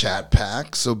to the chat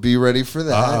pack, so be ready for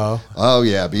that. Uh-oh. Oh,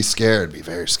 yeah, be scared. Be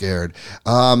very scared.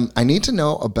 I need to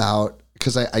know about,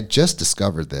 because I just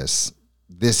discovered this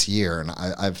year, and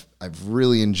I've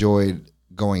really enjoyed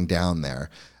going down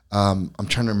there. I'm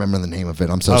trying to remember the name of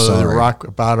it. I'm so sorry. The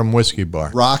Rock Bottom Whiskey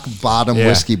Bar. Rock Bottom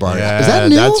Whiskey Bar. Yeah, is that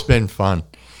new? That's been fun.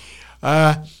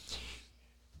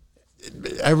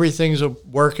 Everything's a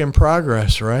work in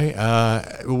progress, right?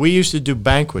 We used to do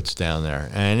banquets down there,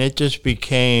 and it just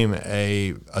became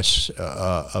a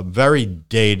very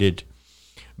dated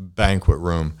banquet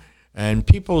room. And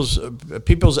people's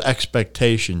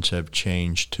expectations have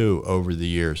changed, too, over the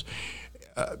years.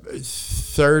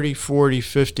 30, 40,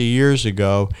 50 years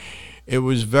ago, it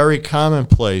was very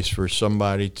commonplace for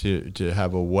somebody to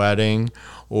have a wedding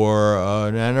or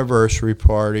an anniversary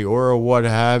party or what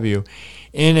have you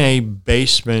in a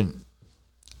basement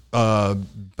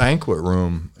banquet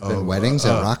room. Weddings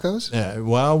at Rocco's?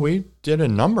 Well, we did a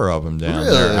number of them down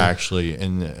there, actually,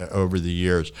 over the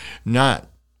years. Not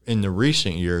in the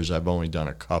recent years. I've only done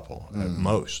a couple at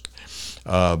most.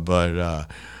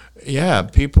 Yeah,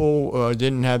 people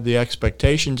didn't have the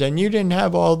expectations, and you didn't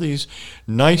have all these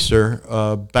nicer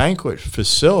banquet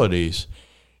facilities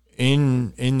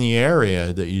in the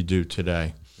area that you do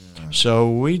today. Yeah.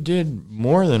 So we did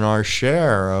more than our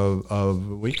share of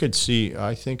we could see,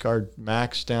 I think our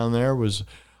max down there was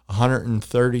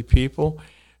 130 people.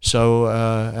 So,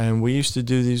 and we used to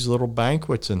do these little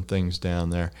banquets and things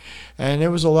down there. And it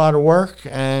was a lot of work,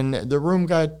 and the room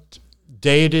got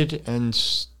dated and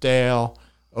stale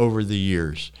over the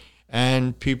years,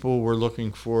 and people were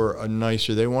looking for a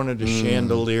nicer. They wanted a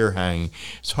chandelier hanging.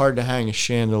 It's hard to hang a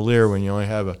chandelier when you only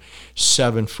have a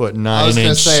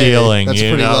 7'9" ceiling. That's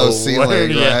pretty low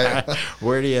ceiling, right?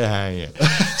 Where do you hang it?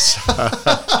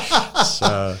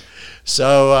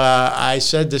 So I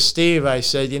said to Steve,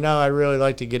 I'd really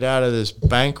like to get out of this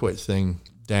banquet thing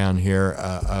down here.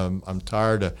 I'm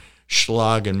tired of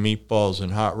slogging meatballs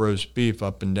and hot roast beef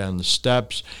up and down the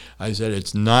steps. I said,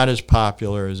 it's not as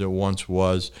popular as it once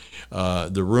was.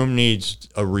 The room needs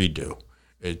a redo.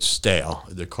 It's stale.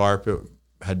 The carpet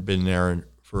had been there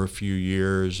for a few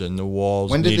years, and the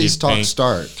walls When did these talks paint.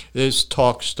 start? This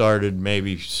talk started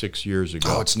maybe 6 years ago.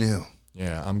 Oh, it's new.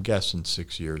 Yeah, I'm guessing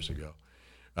 6 years ago.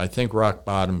 I think Rock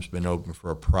Bottom's been open for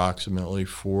approximately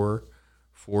four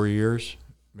years,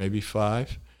 maybe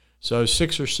 5. So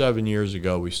 6 or 7 years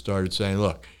ago, we started saying,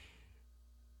 look,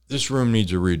 this room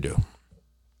needs a redo.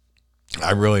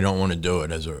 I really don't want to do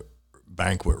it as a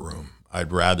banquet room.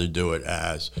 I'd rather do it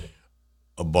as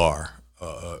a bar,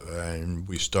 and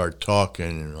we start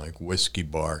talking like whiskey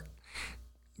bar.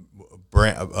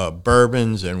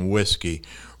 Bourbons and whiskey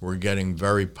were getting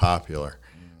very popular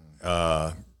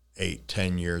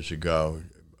 8-10 years ago.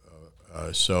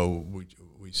 So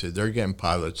we said, they're getting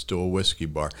popular, let's do a whiskey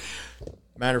bar.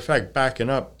 Matter of fact, backing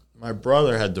up, my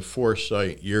brother had the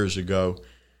foresight years ago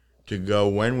to go,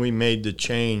 when we made the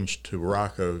change to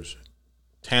Rocco's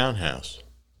townhouse,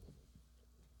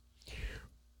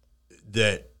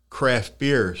 that craft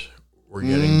beers were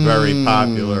getting very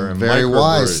popular and very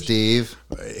wise, microbrews. Steve.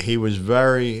 He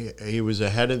was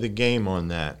ahead of the game on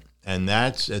that. And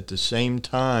that's at the same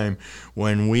time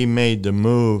when we made the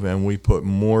move and we put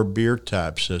more beer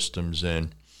tap systems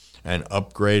in and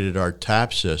upgraded our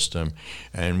tap system.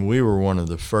 And we were one of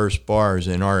the first bars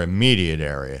in our immediate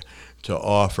area to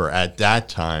offer, at that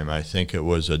time, I think it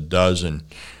was a dozen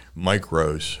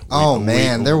micros.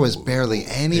 There was barely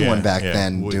anyone back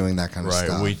then doing that kind of stuff.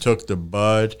 Right, we took the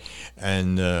Bud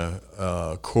and the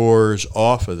Coors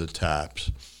off of the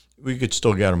taps. We could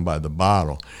still get them by the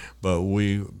bottle, but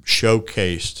we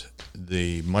showcased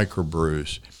the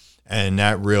microbrews, and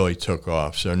that really took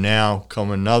off. So now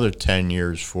come another 10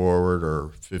 years forward,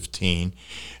 or 15,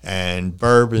 and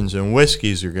bourbons and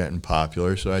whiskeys are getting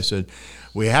popular. So I said,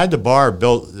 we had the bar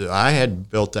built. I had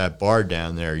built that bar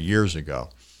down there years ago.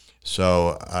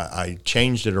 So I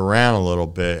changed it around a little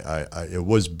bit. It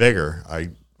was bigger.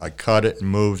 I cut it and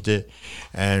moved it,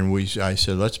 and I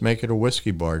said, let's make it a whiskey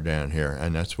bar down here,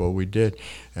 and that's what we did.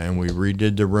 And we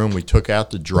redid the room. We took out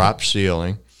the drop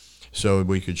ceiling so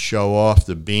we could show off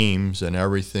the beams and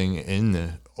everything in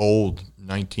the old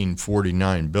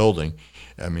 1949 building.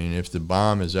 I mean, if the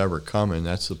bomb is ever coming,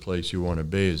 that's the place you want to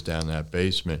be, is down that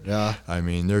basement. Yeah. I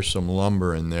mean, there's some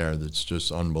lumber in there that's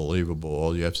just unbelievable.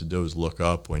 All you have to do is look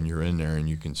up when you're in there and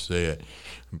you can see it.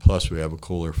 And plus, we have a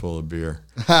cooler full of beer.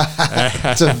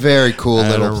 It's a very cool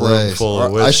little place. Full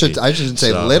of whiskey. I shouldn't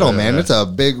say little, man. It's a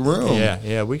big room.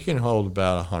 Yeah, we can hold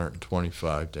about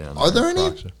 125 down there. Are there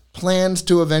any plans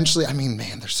to eventually? I mean,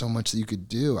 man, there's so much that you could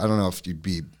do. I don't know if you'd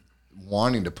be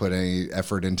wanting to put any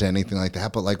effort into anything like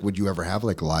that, but like, would you ever have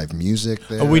like live music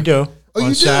there? Oh, we do.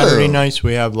 On Saturday nights,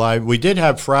 we have live. We did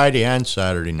have Friday and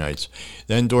Saturday nights.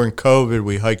 Then during COVID,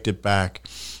 we hiked it back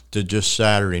to just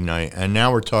Saturday night, and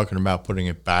now we're talking about putting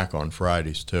it back on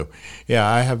Fridays too. Yeah,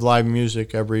 I have live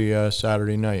music every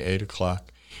Saturday night, 8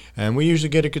 o'clock, and we usually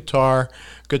get a guitar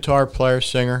player,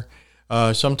 singer.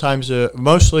 Sometimes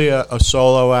mostly a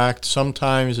solo act,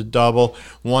 sometimes a double,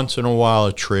 once in a while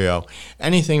a trio.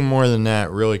 Anything more than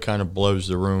that really kind of blows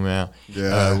the room out.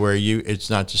 Yeah. Where it's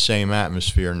not the same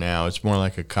atmosphere now. It's more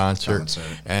like a concert,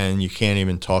 and you can't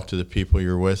even talk to the people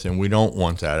you're with, and we don't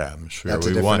want that atmosphere. That's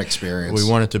a different experience. We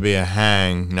want it to be a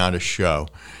hang, not a show,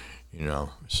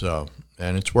 So,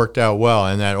 and it's worked out well.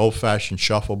 And that old-fashioned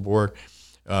shuffleboard,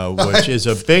 which is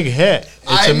a big hit.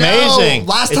 It's amazing.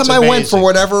 Last time I went, for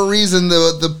whatever reason,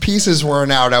 the pieces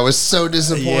weren't out. I was so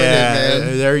disappointed,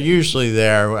 man. They're usually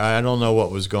there. I don't know what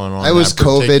was going on. It was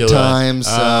COVID time,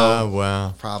 so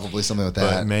well, probably something with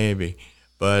that. Maybe.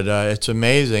 But it's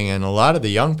amazing, and a lot of the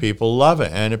young people love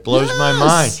it, and it blows my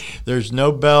mind. There's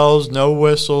no bells, no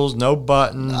whistles, no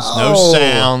buttons, no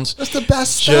sounds. That's the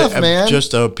best stuff, man.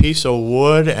 Just a piece of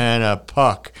wood and a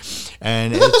puck.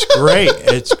 And it's great.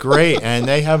 It's great. And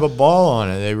they have a ball on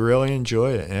it. They really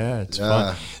enjoy it. Yeah, it's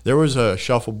fun. There was a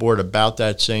shuffleboard about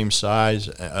that same size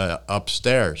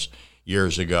upstairs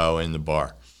years ago in the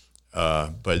bar.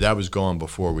 But that was gone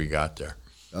before we got there.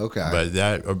 Okay. But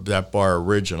that bar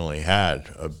originally had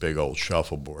a big old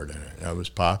shuffleboard in it. That was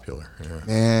popular. Yeah.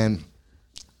 Man,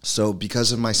 so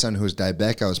because of my son who's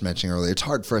diabetic, I was mentioning earlier, it's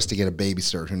hard for us to get a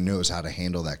babysitter who knows how to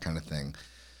handle that kind of thing.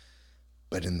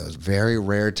 But in those very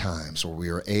rare times where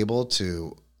we were able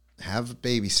to have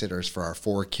babysitters for our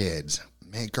 4 kids,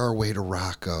 make our way to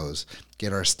Rocco's,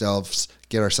 get ourselves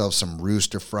some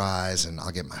rooster fries, and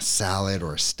I'll get my salad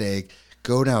or a steak,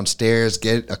 go downstairs,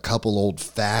 get a couple old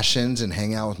fashions, and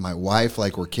hang out with my wife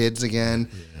like we're kids again.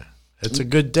 Yeah. It's a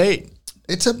good date.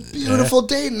 It's a beautiful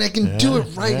date, and I can do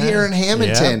it right here in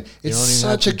Hamilton. It's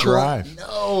such a drive.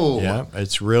 Yeah,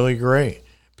 it's really great.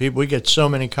 We get so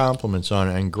many compliments on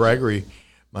it, and Gregory,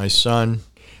 my son,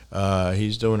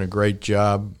 he's doing a great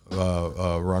job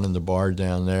running the bar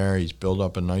down there. He's built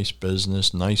up a nice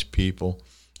business, nice people,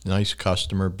 nice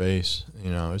customer base.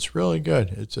 It's really good.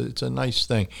 It's a nice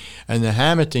thing. And the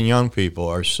Hamilton young people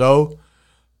are so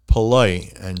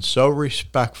polite and so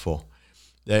respectful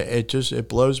that it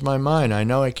blows my mind. I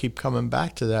know I keep coming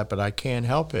back to that, but I can't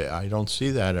help it. I don't see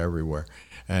that everywhere.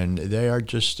 And they are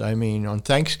just, on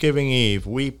Thanksgiving Eve,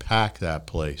 we pack that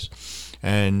place.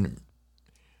 And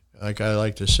like I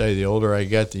like to say, the older I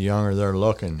get, the younger they're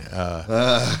looking.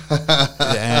 And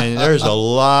there's a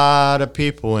lot of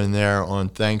people in there on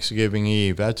Thanksgiving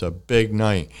Eve. That's a big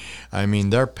night. I mean,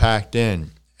 they're packed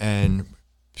in, and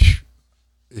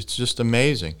it's just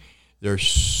amazing. They're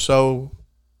so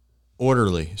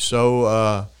orderly,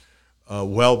 so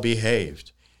well behaved.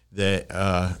 That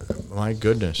my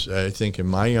goodness, I think in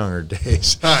my younger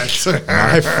days,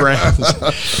 my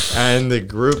friends and the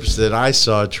groups that I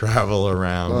saw travel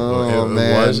around,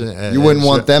 man. wasn't. You wouldn't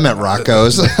want them at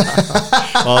Rocco's.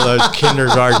 All those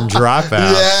kindergarten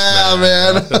dropouts. Yeah,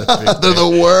 man. They're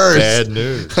the worst. Bad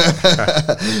news.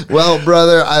 Well,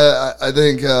 brother, I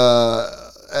think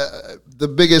the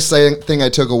biggest thing I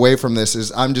took away from this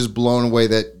is I'm just blown away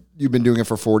that you've been doing it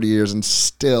for 40 years and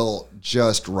still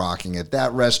just rocking it.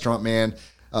 That restaurant, man,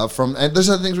 and there's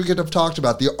other things we could have talked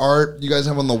about. The art you guys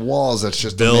have on the walls, that's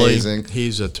just Billy, amazing.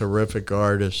 He's a terrific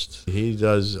artist. He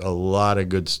does a lot of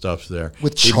good stuff there.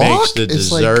 With he chalk? makes the It's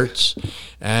desserts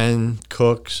and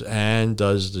cooks and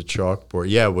does the chalkboard.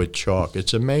 Yeah, with chalk.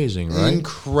 It's amazing, right?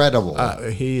 Incredible.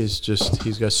 He's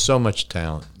got so much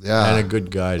talent. Yeah. And a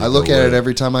good guy to I look go at with. it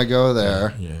every time I go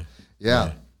there.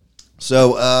 Yeah.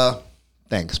 So,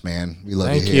 thanks, man. We love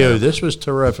Thank you here. you. This was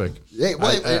terrific. Hey,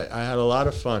 wait. I had a lot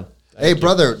of fun. Hey,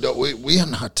 brother, no, we are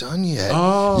not done yet.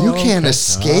 Oh, you can't okay.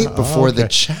 escape before the okay.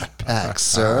 chat pack,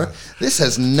 sir. This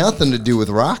has nothing to do with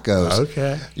Rocco's.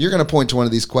 Okay. You're going to point to one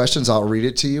of these questions. I'll read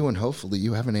it to you, and hopefully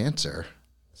you have an answer.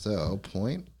 So,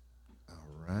 point. All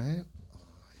right.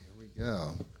 Here we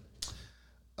go.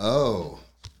 Oh.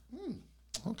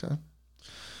 Okay.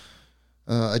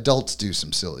 Adults do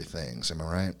some silly things, am I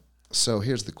right? So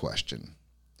here's the question.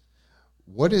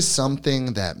 What is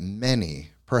something that many,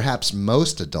 perhaps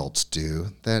most adults do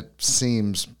that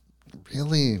seems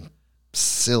really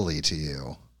silly to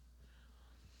you?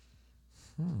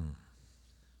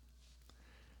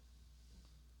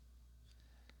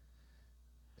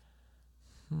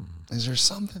 Is there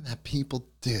something that people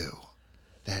do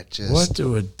that just... What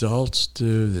do adults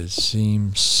do that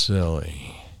seems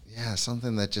silly? Yeah,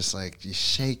 something that just like you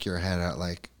shake your head out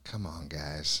like, come on,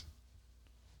 guys.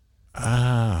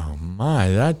 Oh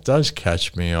my, that does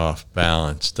catch me off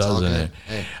balance, doesn't it?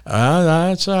 Hey,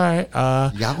 That's all right.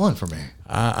 you got one for me.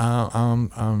 I'm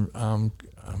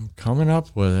coming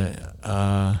up with it.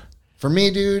 For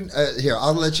me, dude, here,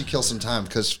 I'll let you kill some time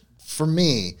because for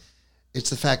me, it's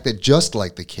the fact that just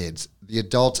like the kids, the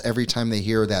adults, every time they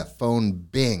hear that phone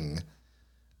bing,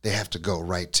 they have to go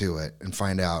right to it and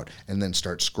find out and then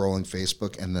start scrolling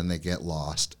Facebook and then they get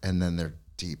lost and then they're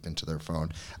deep into their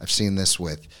phone. I've seen this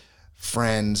with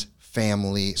friends,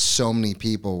 family, so many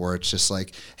people where it's just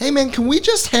like, hey man, can we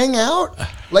just hang out?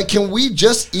 Like, can we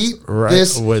just eat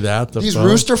this without these phone?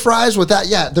 rooster fries without?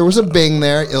 Yeah, there was a bing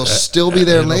there. It'll still be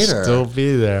there later. Still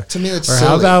be there. To me, that's or silly.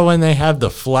 how about when they have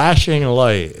the flashing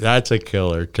light? That's a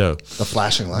killer too. The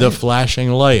flashing light. The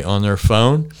flashing light on their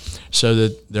phone, so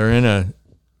that they're in a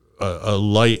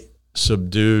light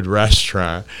subdued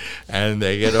restaurant and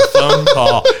they get a phone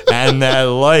call and that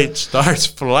light starts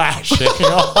flashing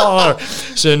all over.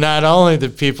 So not only the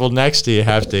people next to you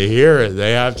have to hear it,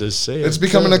 they have to see it. It's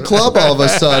becoming a club all of a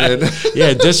sudden.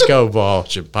 Yeah, disco ball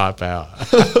should pop out.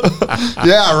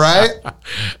 Yeah, right?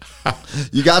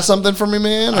 You got something for me,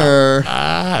 man? Or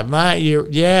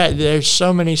there's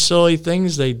so many silly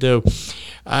things they do.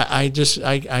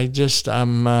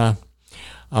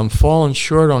 I'm falling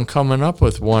short on coming up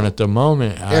with one at the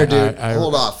moment. Here, dude,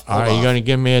 hold off. Are you going to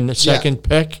give me a second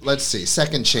pick? Let's see.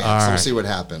 Second chance. All right. Let's see what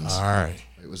happens. All right.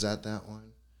 Wait, was that one?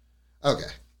 Okay,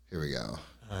 here we go.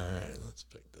 All right, let's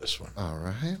pick this one. All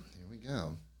right, here we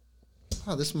go.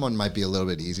 Oh, this one might be a little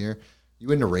bit easier.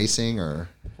 You into racing or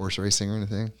horse racing or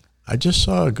anything? I just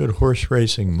saw a good horse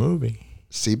racing movie.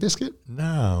 Seabiscuit?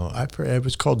 No, it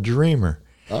was called Dreamer.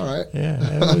 All right.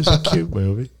 Yeah, it was a cute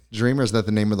movie. Dreamer, is that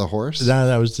the name of the horse? No,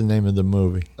 that was the name of the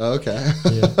movie. Okay.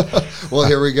 Yeah. Well,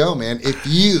 here we go, man. If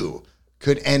you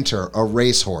could enter a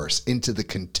racehorse into the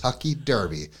Kentucky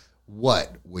Derby,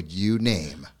 what would you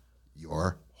name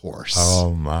your horse?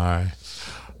 Oh, my.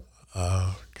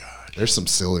 Oh, God. There's some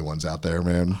silly ones out there,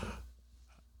 man.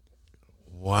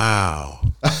 Wow.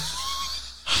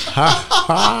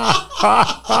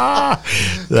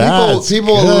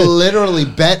 People literally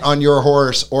bet on your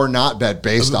horse or not bet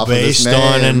based off of this name. Based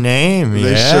on a name,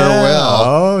 They sure will.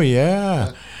 Oh,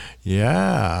 yeah.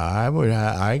 Yeah,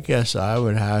 I guess I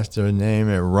would have to name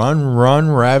it Run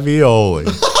Ravioli.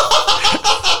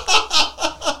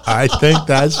 I think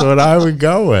that's what I would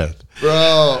go with.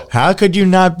 Bro. How could you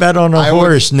not bet on a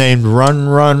horse named Run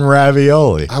Run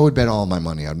Ravioli? I would bet all my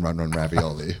money on Run Run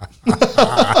Ravioli.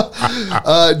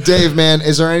 Dave, man,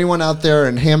 is there anyone out there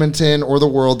in Hamilton or the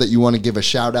world that you want to give a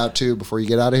shout out to before you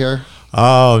get out of here?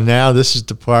 Oh, now this is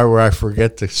the part where I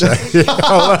forget to say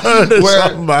hello to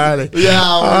somebody. Yeah,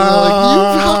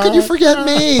 how could you forget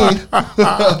me?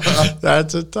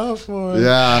 That's a tough one.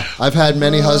 Yeah, I've had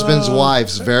many husbands'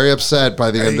 wives very upset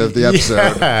by the end of the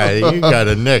episode. Yeah, you got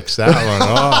to nix that one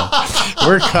off.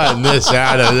 We're cutting this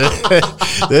out of this.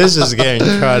 This is getting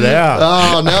cut out.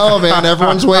 Oh, no, man.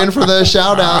 Everyone's waiting for the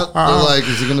shout out. They're like,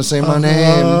 is he going to say my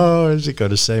name? Oh, is he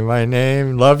going to say my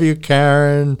name? Love you,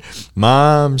 Karen,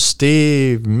 Mom,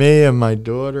 Steve, Mia, my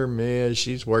daughter, Mia.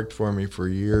 She's worked for me for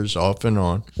years, off and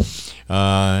on.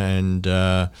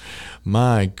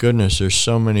 My goodness, there's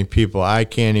so many people. I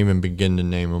can't even begin to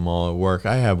name them all at work.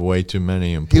 I have way too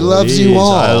many employees. He loves you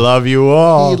all. I love you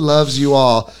all. He loves you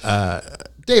all.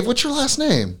 Dave, what's your last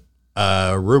name?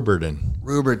 Ruberton.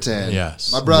 Ruberton.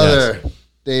 Yes. My brother, yes.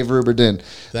 Dave Ruberton.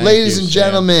 Ladies and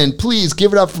gentlemen, please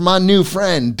give it up for my new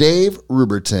friend, Dave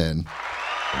Ruberton.